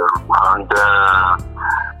either Rhonda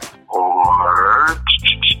or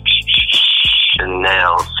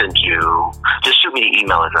Chanel send you, just shoot me the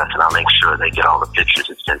email address and I'll make sure they get all the pictures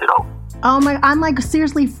and send it over. Oh my, I'm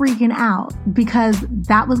seriously freaking out because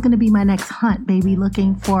that was going to be my next hunt, baby,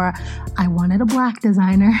 looking for, I wanted a Black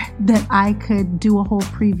designer that I could do a whole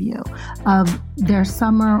preview of their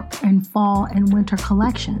summer and fall and winter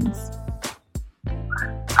collections.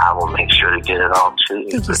 I will make sure to get it all to you.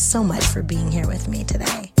 Thank you so much for being here with me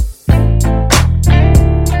today.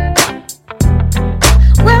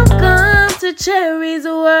 Welcome to Cherry's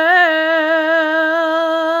World.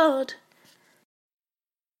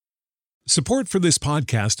 Support for this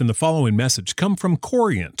podcast and the following message come from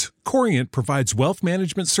Corient. Corient provides wealth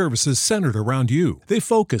management services centered around you. They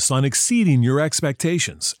focus on exceeding your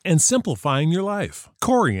expectations and simplifying your life.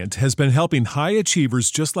 Corient has been helping high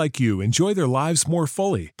achievers just like you enjoy their lives more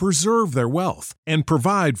fully, preserve their wealth, and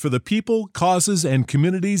provide for the people, causes, and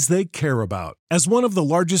communities they care about. As one of the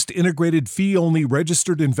largest integrated fee-only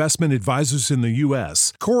registered investment advisors in the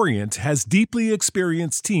U.S., Corient has deeply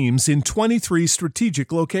experienced teams in 23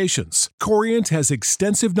 strategic locations. Corient has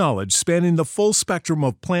extensive knowledge spanning the full spectrum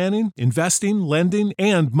of planning, investing, lending,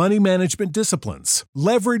 and money management disciplines.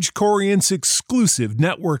 Leverage Corient's exclusive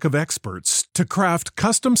network of experts to craft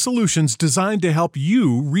custom solutions designed to help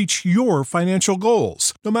you reach your financial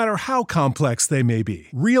goals, no matter how complex they may be.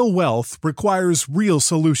 Real wealth requires real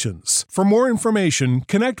solutions. For more information,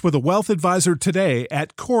 connect with a wealth advisor today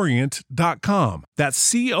at Corient.com.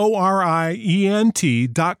 That's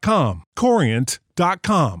Corient.com.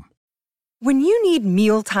 Corient.com. When you need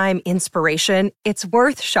mealtime inspiration, it's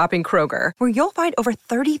worth shopping Kroger, where you'll find over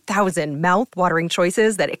 30,000 mouth-watering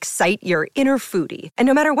choices that excite your inner foodie. And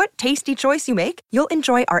no matter what tasty choice you make, you'll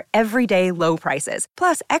enjoy our everyday low prices,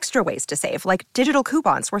 plus extra ways to save, like digital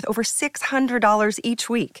coupons worth over $600 each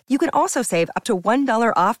week. You can also save up to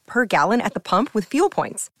 $1 off per gallon at the pump with fuel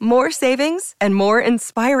points. More savings and more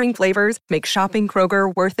inspiring flavors make shopping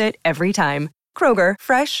Kroger worth it every time. Kroger,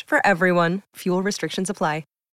 fresh for everyone. Fuel restrictions apply.